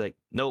with?" She's like,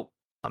 "Nope,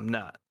 I'm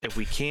not. If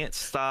we can't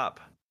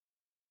stop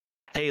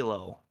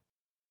Halo,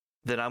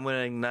 then I'm going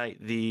to ignite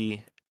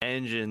the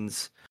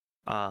engines,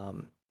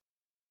 kind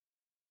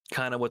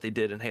of what they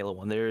did in Halo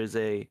 1. There is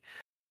a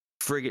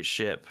frigate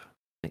ship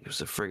think it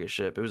was a frigate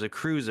ship. It was a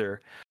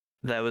cruiser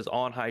that was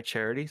on High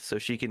Charity, so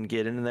she can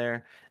get in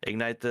there,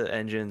 ignite the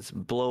engines,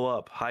 blow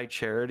up High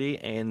Charity,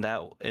 and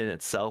that in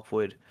itself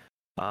would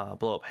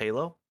blow up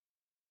Halo.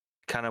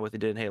 Kind of what they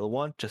did in Halo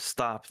 1, to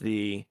stop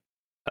the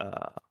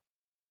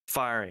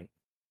firing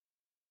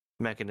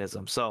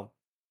mechanism. So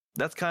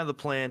that's kind of the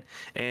plan.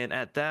 And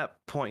at that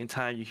point in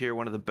time, you hear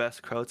one of the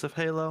best quotes of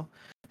Halo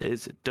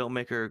is, "Don't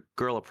make a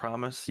girl a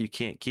promise you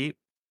can't keep,"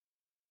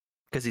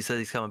 because he says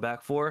he's coming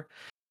back for her.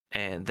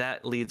 And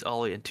that leads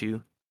all the way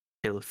into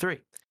Halo 3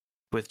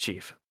 with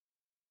Chief.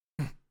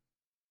 And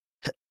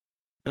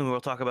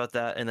we'll talk about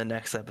that in the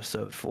next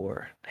episode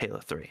for Halo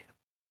 3.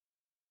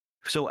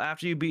 So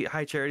after you beat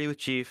High Charity with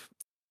Chief,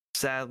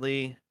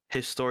 sadly,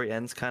 his story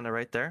ends kind of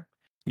right there.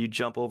 You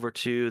jump over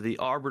to the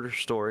Arbiter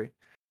story,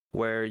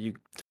 where you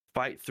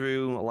fight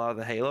through a lot of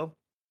the Halo.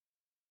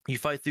 You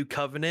fight through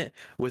Covenant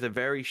with a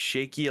very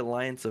shaky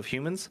alliance of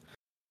humans,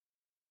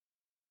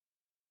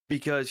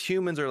 because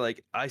humans are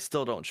like, "I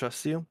still don't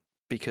trust you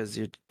because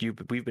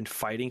we've been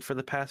fighting for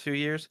the past few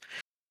years."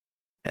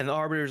 And the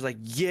Arbiter's like,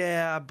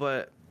 "Yeah,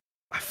 but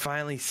I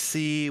finally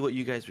see what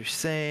you guys were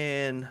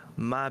saying.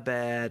 My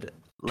bad.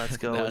 Let's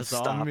go and That's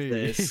on stop me."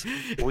 this.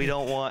 We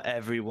don't want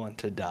everyone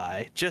to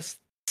die.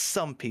 Just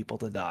some people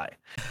to die."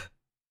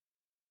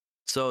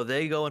 So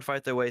they go and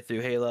fight their way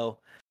through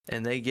Halo,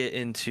 and they get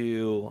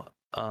into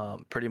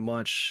pretty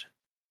much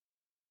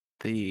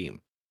the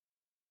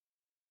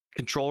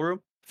control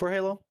room for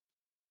Halo,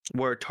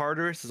 where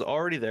Tartarus is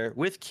already there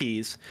with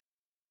keys,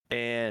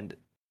 and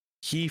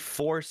he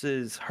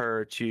forces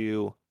her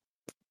to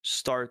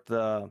start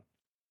the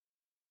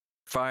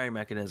firing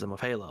mechanism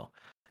of Halo.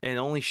 And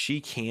only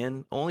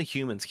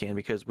humans can,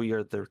 because we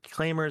are the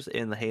Reclaimers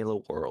in the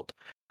Halo world.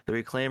 The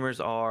Reclaimers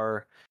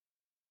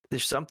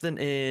there's something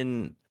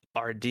in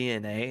our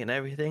DNA and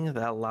everything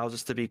that allows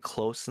us to be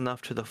close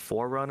enough to the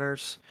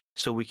Forerunners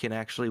so we can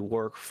actually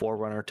work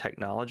Forerunner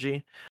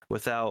technology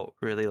without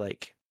really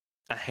like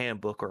a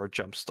handbook or a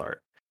jump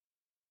start.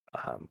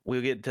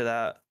 We'll get to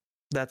that.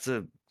 That's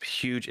a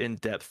huge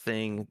in-depth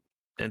thing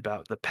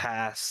about the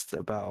past,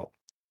 about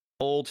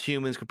old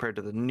humans compared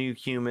to the new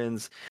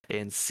humans,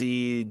 and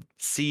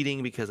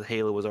seeding, because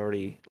Halo was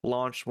already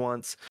launched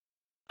once.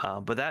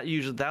 But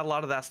a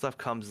lot of that stuff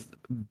comes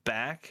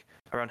back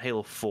around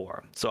Halo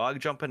 4. So I'll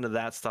jump into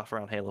that stuff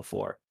around Halo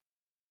 4.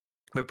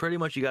 But pretty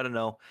much you got to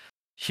know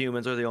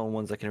humans are the only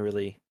ones that can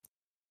really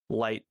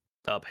light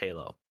up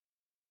Halo.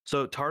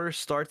 So Tartarus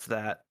starts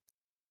that,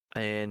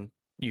 and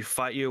you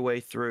fight your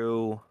way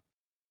through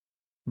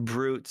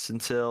brutes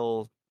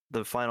until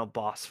the final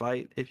boss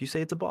fight. If you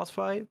say it's a boss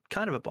fight,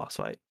 kind of a boss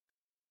fight.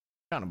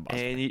 Kind of boss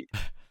And fight.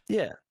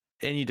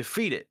 you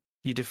defeat it.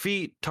 You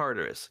defeat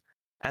Tartarus.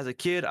 As a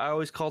kid, I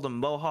always called him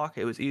Mohawk.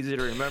 It was easy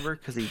to remember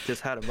because he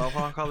just had a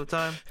mohawk all the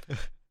time.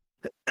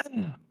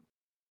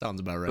 Sounds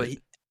about right.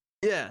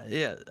 But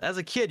yeah. As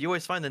a kid, you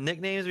always find the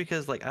nicknames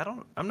because, like,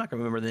 I'm not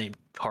gonna remember the name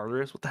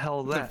Tartarus. What the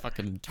hell is The that?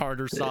 fucking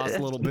tartar sauce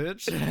little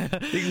bitch.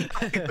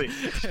 Exactly.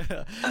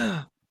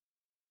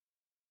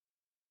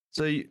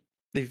 So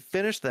they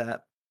finish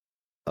that,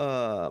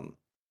 and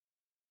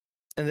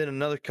then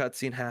another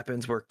cutscene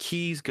happens where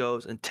Keyes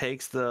goes and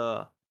takes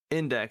the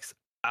index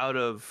out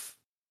of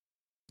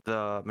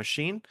the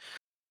machine.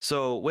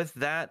 So with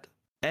that,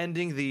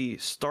 ending the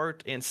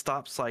start and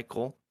stop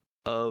cycle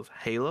of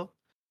Halo,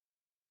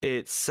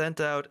 it sent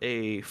out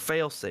a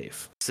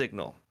failsafe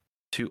signal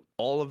to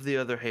all of the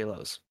other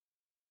Halos.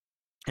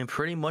 And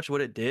pretty much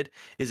what it did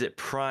is it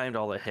primed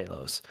all the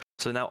Halos.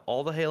 So now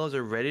all the Halos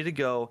are ready to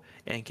go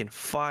and can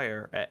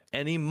fire at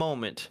any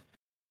moment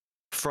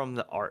from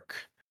the Ark.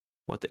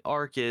 What the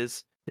Ark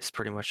is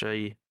pretty much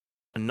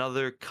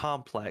another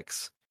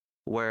complex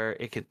where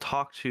it can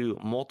talk to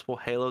multiple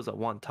Halos at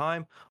one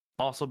time,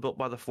 also built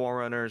by the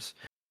Forerunners,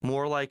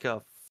 more like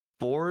a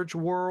Forge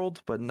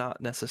world, but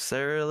not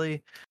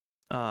necessarily.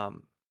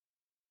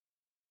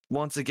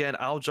 Once again,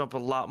 I'll jump a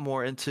lot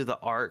more into the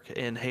Ark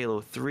in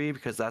Halo 3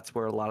 because that's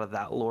where a lot of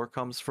that lore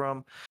comes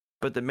from.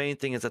 But the main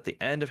thing is at the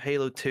end of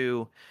Halo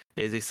 2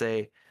 is they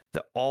say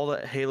that all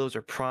the Halos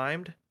are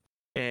primed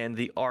and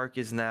the Ark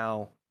is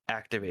now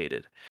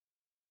activated.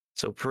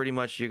 So pretty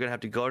much you're going to have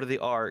to go to the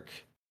Ark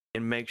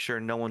and make sure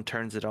no one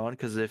turns it on,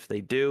 because if they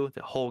do,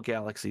 the whole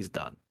galaxy's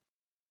done.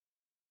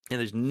 And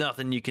there's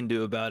nothing you can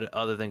do about it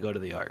other than go to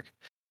the Ark.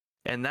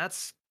 And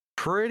that's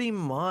pretty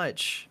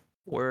much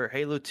where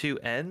Halo 2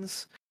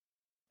 ends,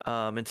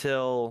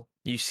 until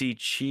you see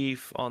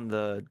Chief on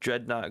the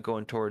Dreadnought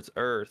going towards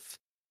Earth,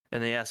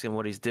 and they ask him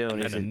what he's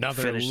doing. And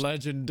another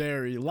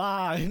legendary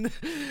line.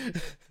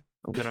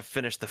 I'm going to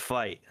finish the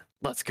fight.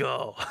 Let's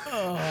go.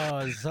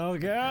 Oh, so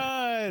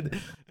good.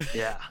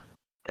 Yeah,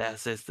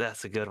 that's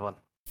a good one.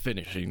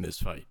 Finishing this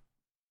fight.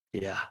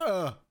 Yeah.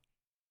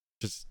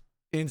 Just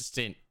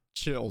instant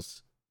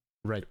chills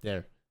right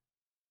there.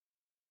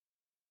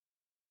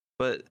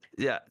 But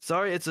yeah,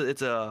 sorry, it's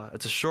a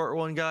short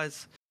one,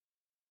 guys.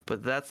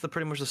 But that's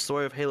pretty much the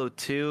story of Halo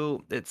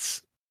 2.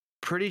 It's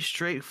pretty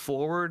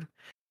straightforward,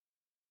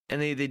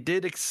 and they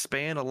did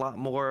expand a lot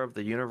more of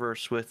the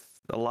universe with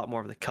a lot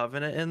more of the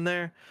Covenant in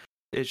there.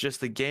 It's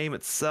just the game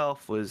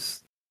itself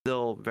was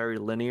still very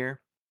linear.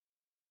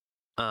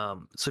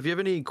 So if you have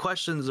any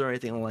questions or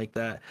anything like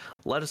that,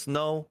 let us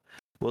know.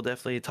 We'll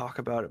definitely talk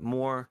about it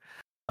more.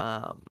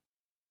 But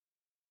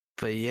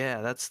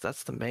yeah, that's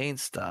the main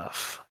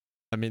stuff.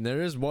 I mean,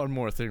 there is one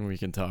more thing we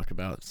can talk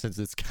about since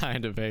it's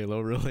kind of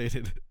Halo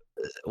related.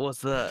 What's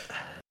that?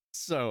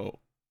 So,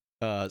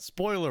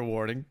 spoiler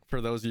warning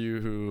for those of you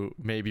who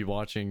may be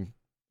watching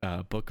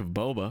Book of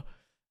Boba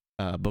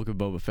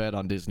Fett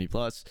on Disney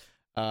Plus.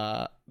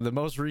 The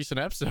most recent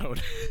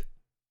episode.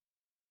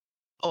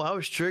 Oh, I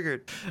was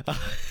triggered.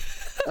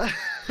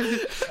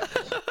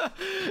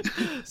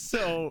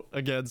 So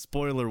again,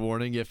 spoiler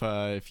warning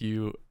if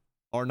you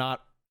are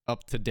not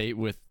up to date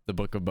with the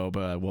Book of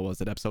Boba, what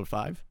was it, episode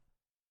 5?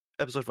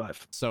 Episode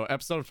 5. So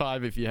episode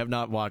 5, if you have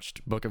not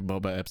watched Book of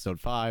Boba episode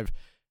 5,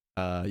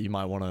 you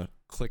might want to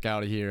click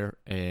out of here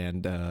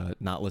and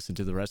not listen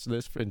to the rest of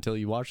this until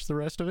you watch the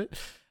rest of it.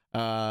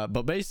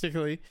 But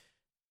basically,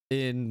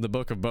 in the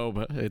Book of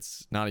Boba,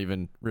 it's not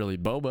even really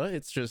Boba,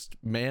 it's just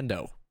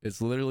Mando. It's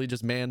literally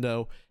just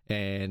Mando,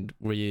 and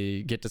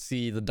we get to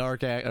see the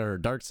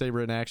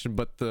Darksaber in action.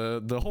 But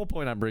the whole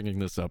point I'm bringing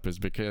this up is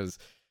because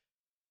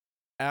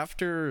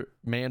after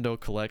Mando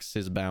collects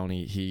his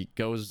bounty, he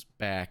goes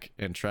back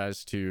and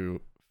tries to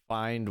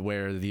find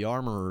where the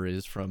armorer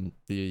is from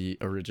the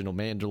original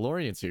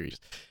Mandalorian series,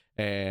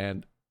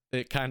 and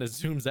it kind of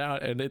zooms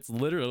out, and it's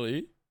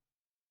literally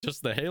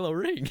just the Halo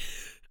ring.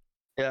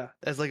 Yeah,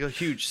 it's like a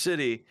huge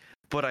city.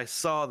 But I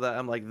saw that,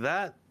 I'm like,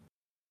 that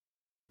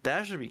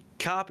should be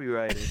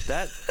copyrighted.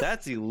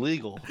 That's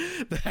illegal.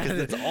 Because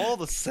it's all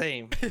the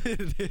same.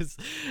 It is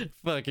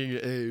fucking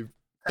a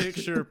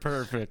picture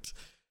perfect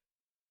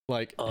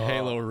like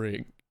Halo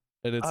ring.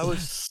 And it's I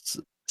was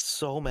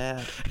so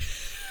mad.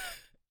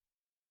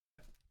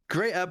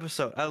 Great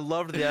episode. I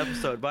loved the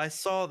episode, but I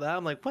saw that,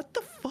 I'm like, what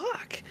the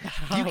fuck?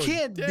 You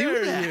can't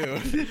do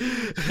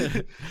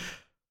that.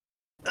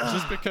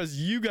 Just because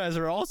you guys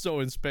are also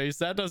in space,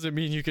 that doesn't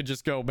mean you can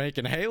just go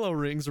making Halo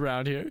rings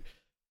around here.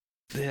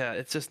 Yeah,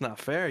 it's just not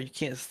fair. You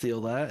can't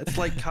steal that. It's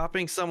like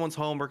copying someone's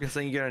homework and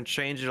saying you're gonna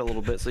change it a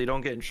little bit so you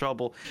don't get in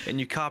trouble, and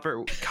you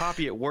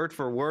copy it word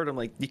for word. I'm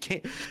like, you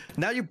can't.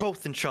 Now you're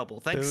both in trouble.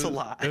 Thanks a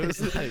lot. It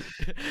was like,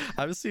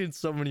 I've seen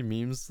so many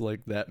memes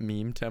like that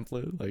meme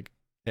template, like,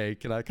 hey,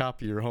 can I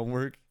copy your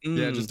homework?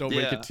 Yeah, just don't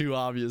make it too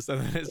obvious,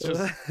 and then it's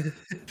just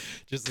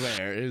just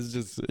there. It's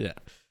just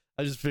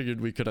I just figured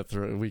we could have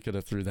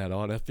threw that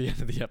on at the end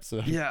of the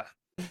episode. Yeah,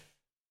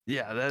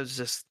 that was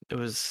just it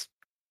was.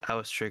 I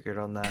was triggered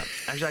on that.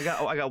 Actually,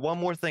 I got one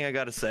more thing I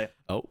got to say.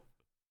 Oh,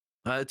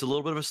 it's a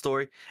little bit of a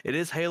story. It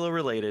is Halo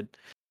related.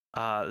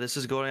 This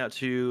is going out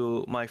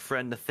to my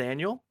friend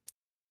Nathaniel,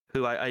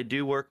 who I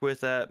do work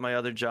with at my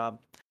other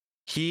job.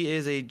 He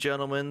is a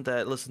gentleman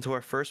that listened to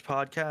our first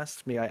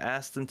podcast. I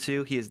asked him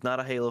to. He is not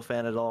a Halo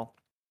fan at all.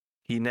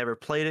 He never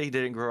played it. He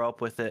didn't grow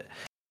up with it.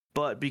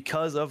 But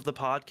because of the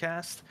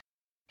podcast,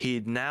 he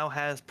now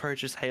has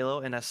purchased Halo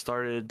and has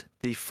started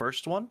the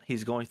first one.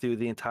 He's going through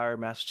the entire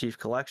Master Chief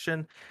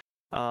Collection.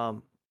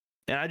 And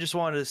I just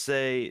wanted to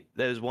say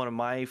that is one of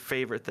my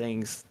favorite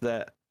things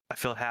that I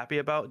feel happy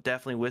about,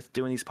 definitely with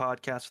doing these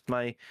podcasts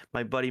with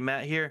my buddy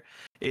Matt here,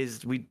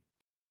 is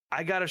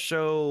I got to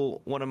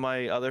show one of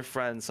my other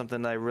friends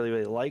something that I really,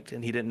 really liked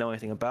and he didn't know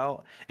anything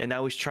about. And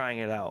now he's trying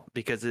it out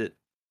because it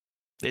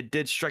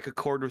did strike a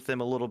chord with him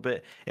a little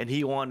bit, and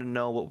he wanted to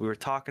know what we were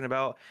talking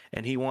about,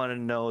 and he wanted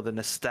to know the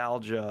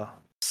nostalgia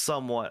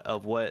somewhat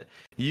of what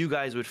you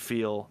guys would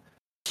feel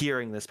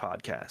hearing this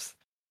podcast.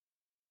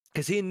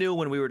 Because he knew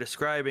when we were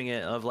describing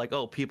it of like,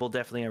 oh, people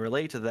definitely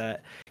relate to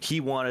that. He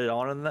wanted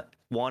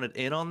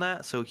in on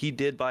that, so he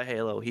did buy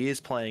Halo. He is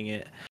playing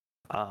it.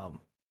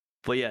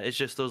 But yeah, it's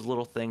just those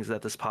little things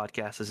that this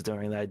podcast is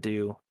doing that I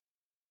do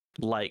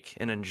like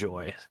and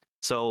enjoy.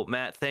 So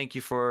Matt, thank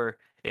you for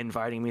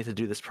inviting me to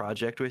do this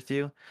project with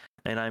you,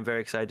 and I'm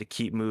very excited to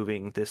keep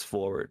moving this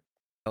forward.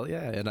 Hell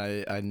yeah, and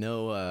I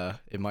know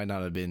it might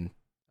not have been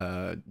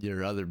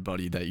your other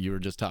buddy that you were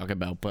just talking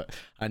about, but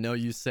I know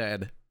you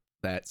said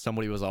that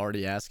somebody was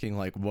already asking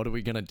like, what are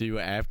we gonna do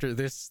after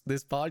this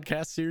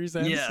podcast series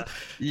ends?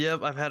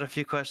 Yep, I've had a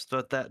few questions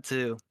about that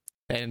too.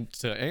 And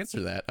to answer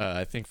that,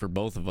 I think for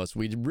both of us,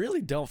 we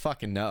really don't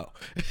fucking know.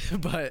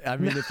 But I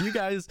mean, if you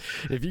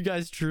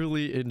guys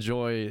truly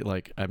enjoy,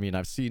 like, I mean,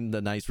 I've seen the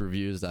nice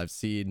reviews, I've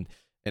seen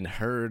and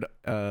heard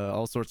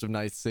all sorts of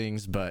nice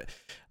things, but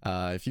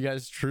if you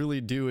guys truly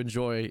do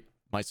enjoy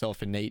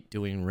myself and Nate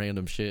doing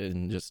random shit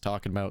and just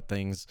talking about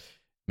things,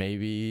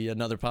 maybe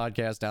another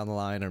podcast down the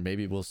line, or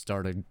maybe we'll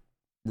start a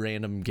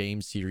random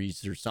game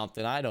series or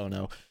something. I don't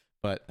know,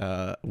 but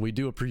we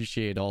do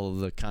appreciate all of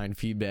the kind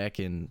feedback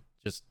and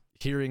just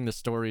hearing the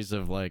stories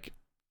of like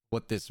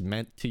what this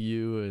meant to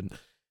you, and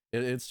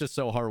it's just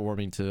so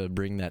heartwarming to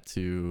bring that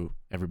to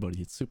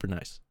everybody. It's super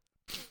nice.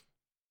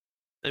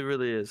 It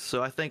really is.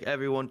 So I thank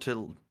everyone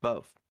to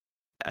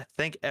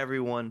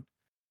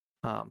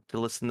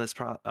listen to this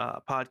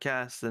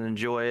podcast and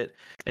enjoy it,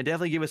 and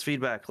definitely give us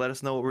feedback. Let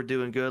us know what we're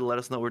doing good. Let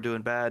us know what we're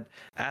doing bad.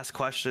 Ask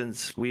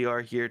questions. We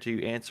are here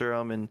to answer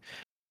them and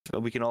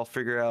we can all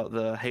figure out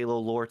the Halo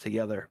lore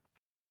together.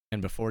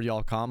 And before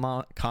y'all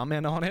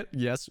comment on it,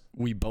 yes,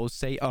 we both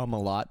say a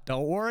lot.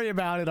 Don't worry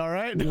about it, all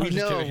right? No,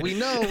 We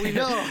know.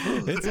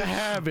 It's a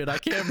habit. I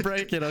can't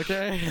break it,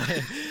 okay?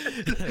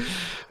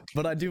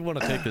 But I do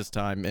want to take this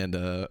time and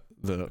the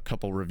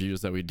couple reviews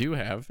that we do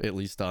have, at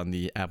least on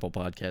the Apple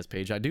Podcast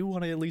page, I do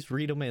want to at least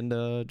read them and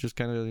just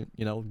kind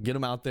of, get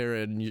them out there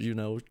and,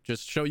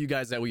 just show you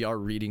guys that we are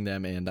reading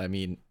them. And I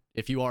mean,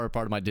 if you are a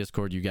part of my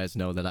Discord, you guys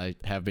know that I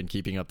have been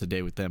keeping up to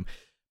date with them.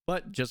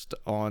 But just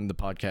on the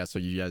podcast, so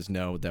you guys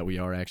know that we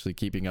are actually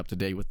keeping up to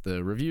date with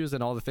the reviews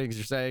and all the things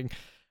you're saying.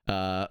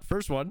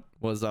 First one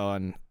was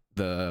on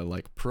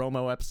the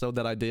promo episode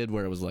that I did,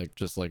 where it was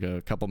just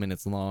a couple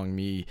minutes long,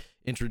 me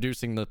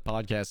introducing the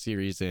podcast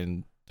series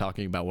and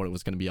talking about what it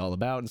was going to be all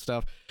about and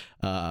stuff.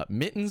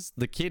 Mittens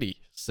the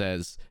Kitty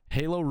says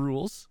Halo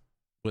rules,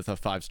 with a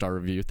 5-star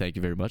review. Thank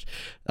you very much.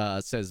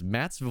 Says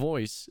Matt's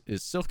voice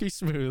is silky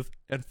smooth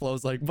and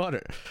flows like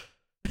butter.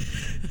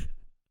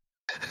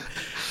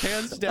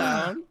 Hands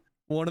down,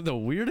 one of the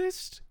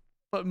weirdest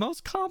but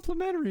most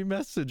complimentary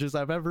messages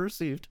I've ever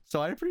received.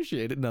 So I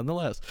appreciate it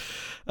nonetheless.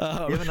 You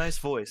have a nice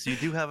voice. You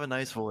do have a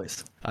nice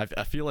voice.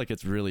 I feel like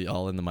it's really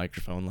all in the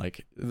microphone.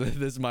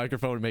 This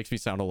microphone makes me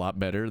sound a lot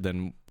better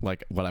than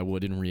what I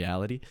would in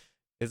reality.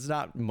 It's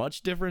not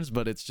much difference,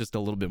 but it's just a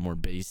little bit more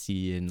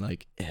bassy and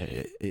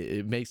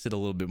it makes it a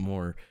little bit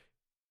more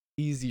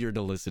easier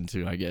to listen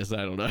to, I guess.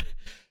 I don't know.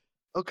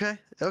 Okay.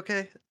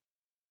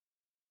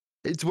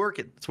 It's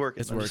working. It's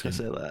working. It's I'm working. just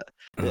gonna say that.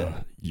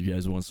 Yeah. You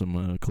guys want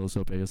some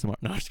close-up ASMR?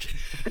 No, I'm just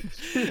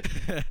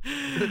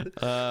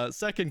kidding.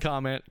 Second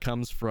comment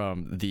comes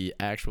from the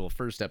actual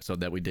first episode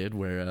that we did,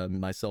 where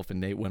myself and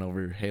Nate went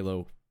over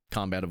Halo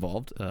Combat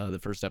Evolved, the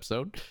first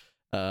episode.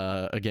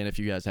 Again, if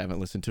you guys haven't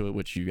listened to it,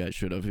 which you guys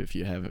should have, if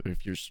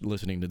you're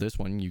listening to this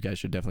one, you guys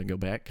should definitely go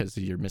back because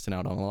you're missing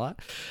out on a lot.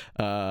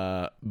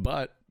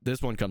 But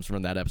this one comes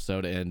from that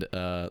episode, and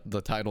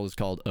the title is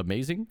called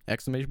Amazing!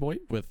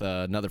 With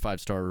another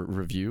 5-star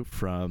review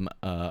from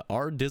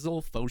R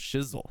Dizzle Faux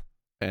Shizzle,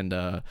 and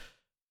the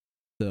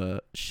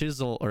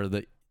shizzle, or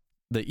the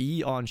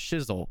E on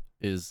shizzle,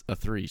 is a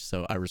 3,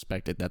 so I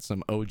respect it. That's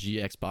some OG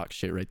Xbox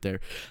shit right there.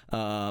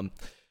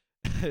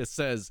 It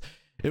says,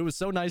 it was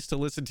so nice to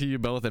listen to you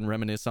both and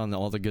reminisce on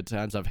all the good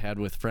times I've had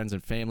with friends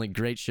and family.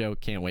 Great show.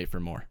 Can't wait for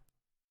more.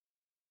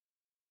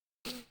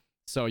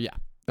 So yeah,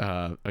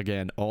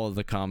 again, all of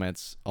the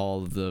comments,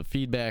 all of the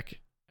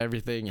feedback,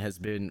 everything has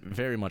been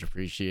very much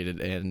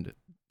appreciated, and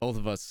both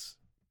of us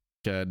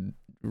could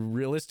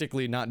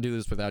realistically not do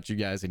this without you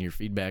guys and your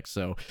feedback.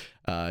 So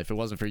if it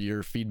wasn't for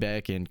your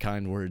feedback and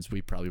kind words,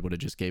 we probably would have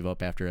just gave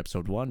up after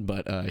episode 1.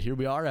 But here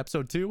we are,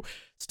 episode 2,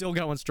 still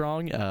going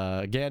strong.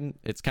 Again,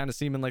 it's kind of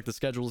seeming like the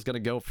schedule is going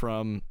to go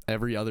from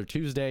every other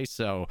Tuesday.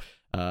 So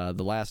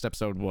the last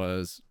episode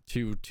was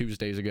 2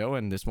 Tuesdays ago,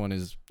 and this one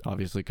is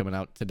obviously coming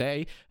out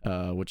today,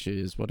 which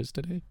is, what is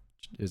today?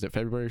 Is it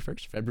February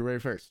 1st? February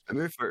 1st.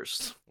 February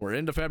 1st. We're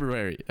into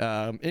February.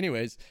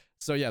 Anyways,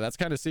 so yeah, that's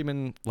kind of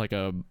seeming like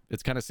a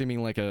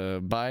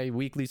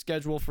bi-weekly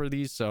schedule for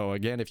these. So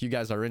again, if you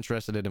guys are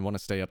interested and want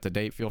to stay up to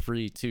date, feel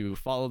free to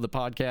follow the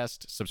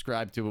podcast,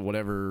 subscribe to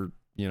whatever,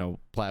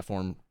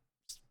 platform,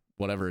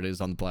 whatever it is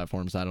on the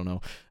platforms. I don't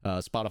know.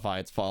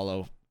 Spotify, it's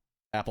follow.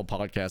 Apple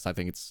Podcasts, I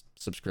think it's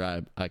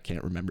subscribe. I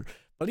can't remember.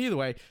 But either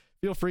way,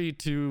 feel free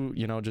to,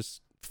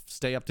 just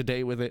stay up to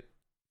date with it.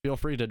 Feel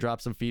free to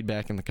drop some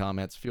feedback in the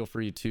comments. Feel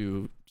free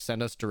to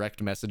send us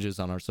direct messages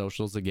on our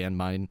socials. Again,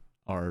 mine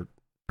are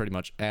pretty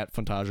much at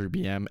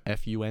FuntagerBM,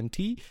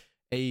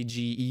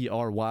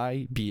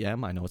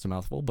 FUNTAGERYBM. I know it's a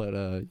mouthful,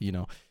 but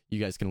you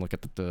guys can look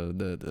at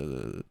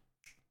the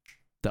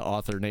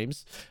author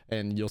names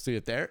and you'll see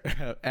it there.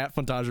 At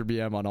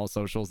FuntagerBM on all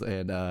socials,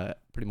 and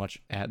pretty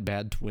much at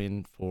Bad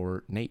Twin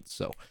for Nate.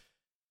 So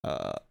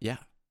yeah.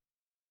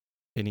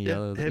 Any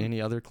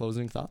other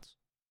closing thoughts?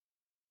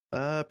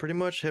 Pretty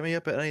much hit me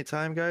up at any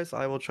time, guys.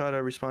 I will try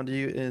to respond to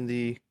you in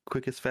the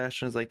quickest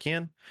fashion as I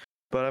can.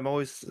 But I'm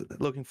always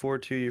looking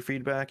forward to your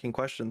feedback and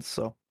questions.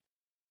 So,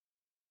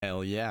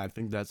 hell yeah, I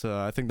think that's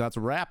a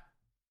wrap.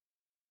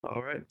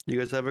 All right, you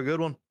guys have a good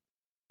one.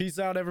 Peace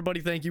out,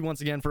 everybody. Thank you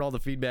once again for all the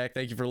feedback.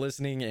 Thank you for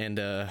listening, and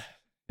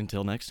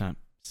until next time,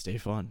 stay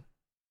fun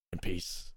and peace.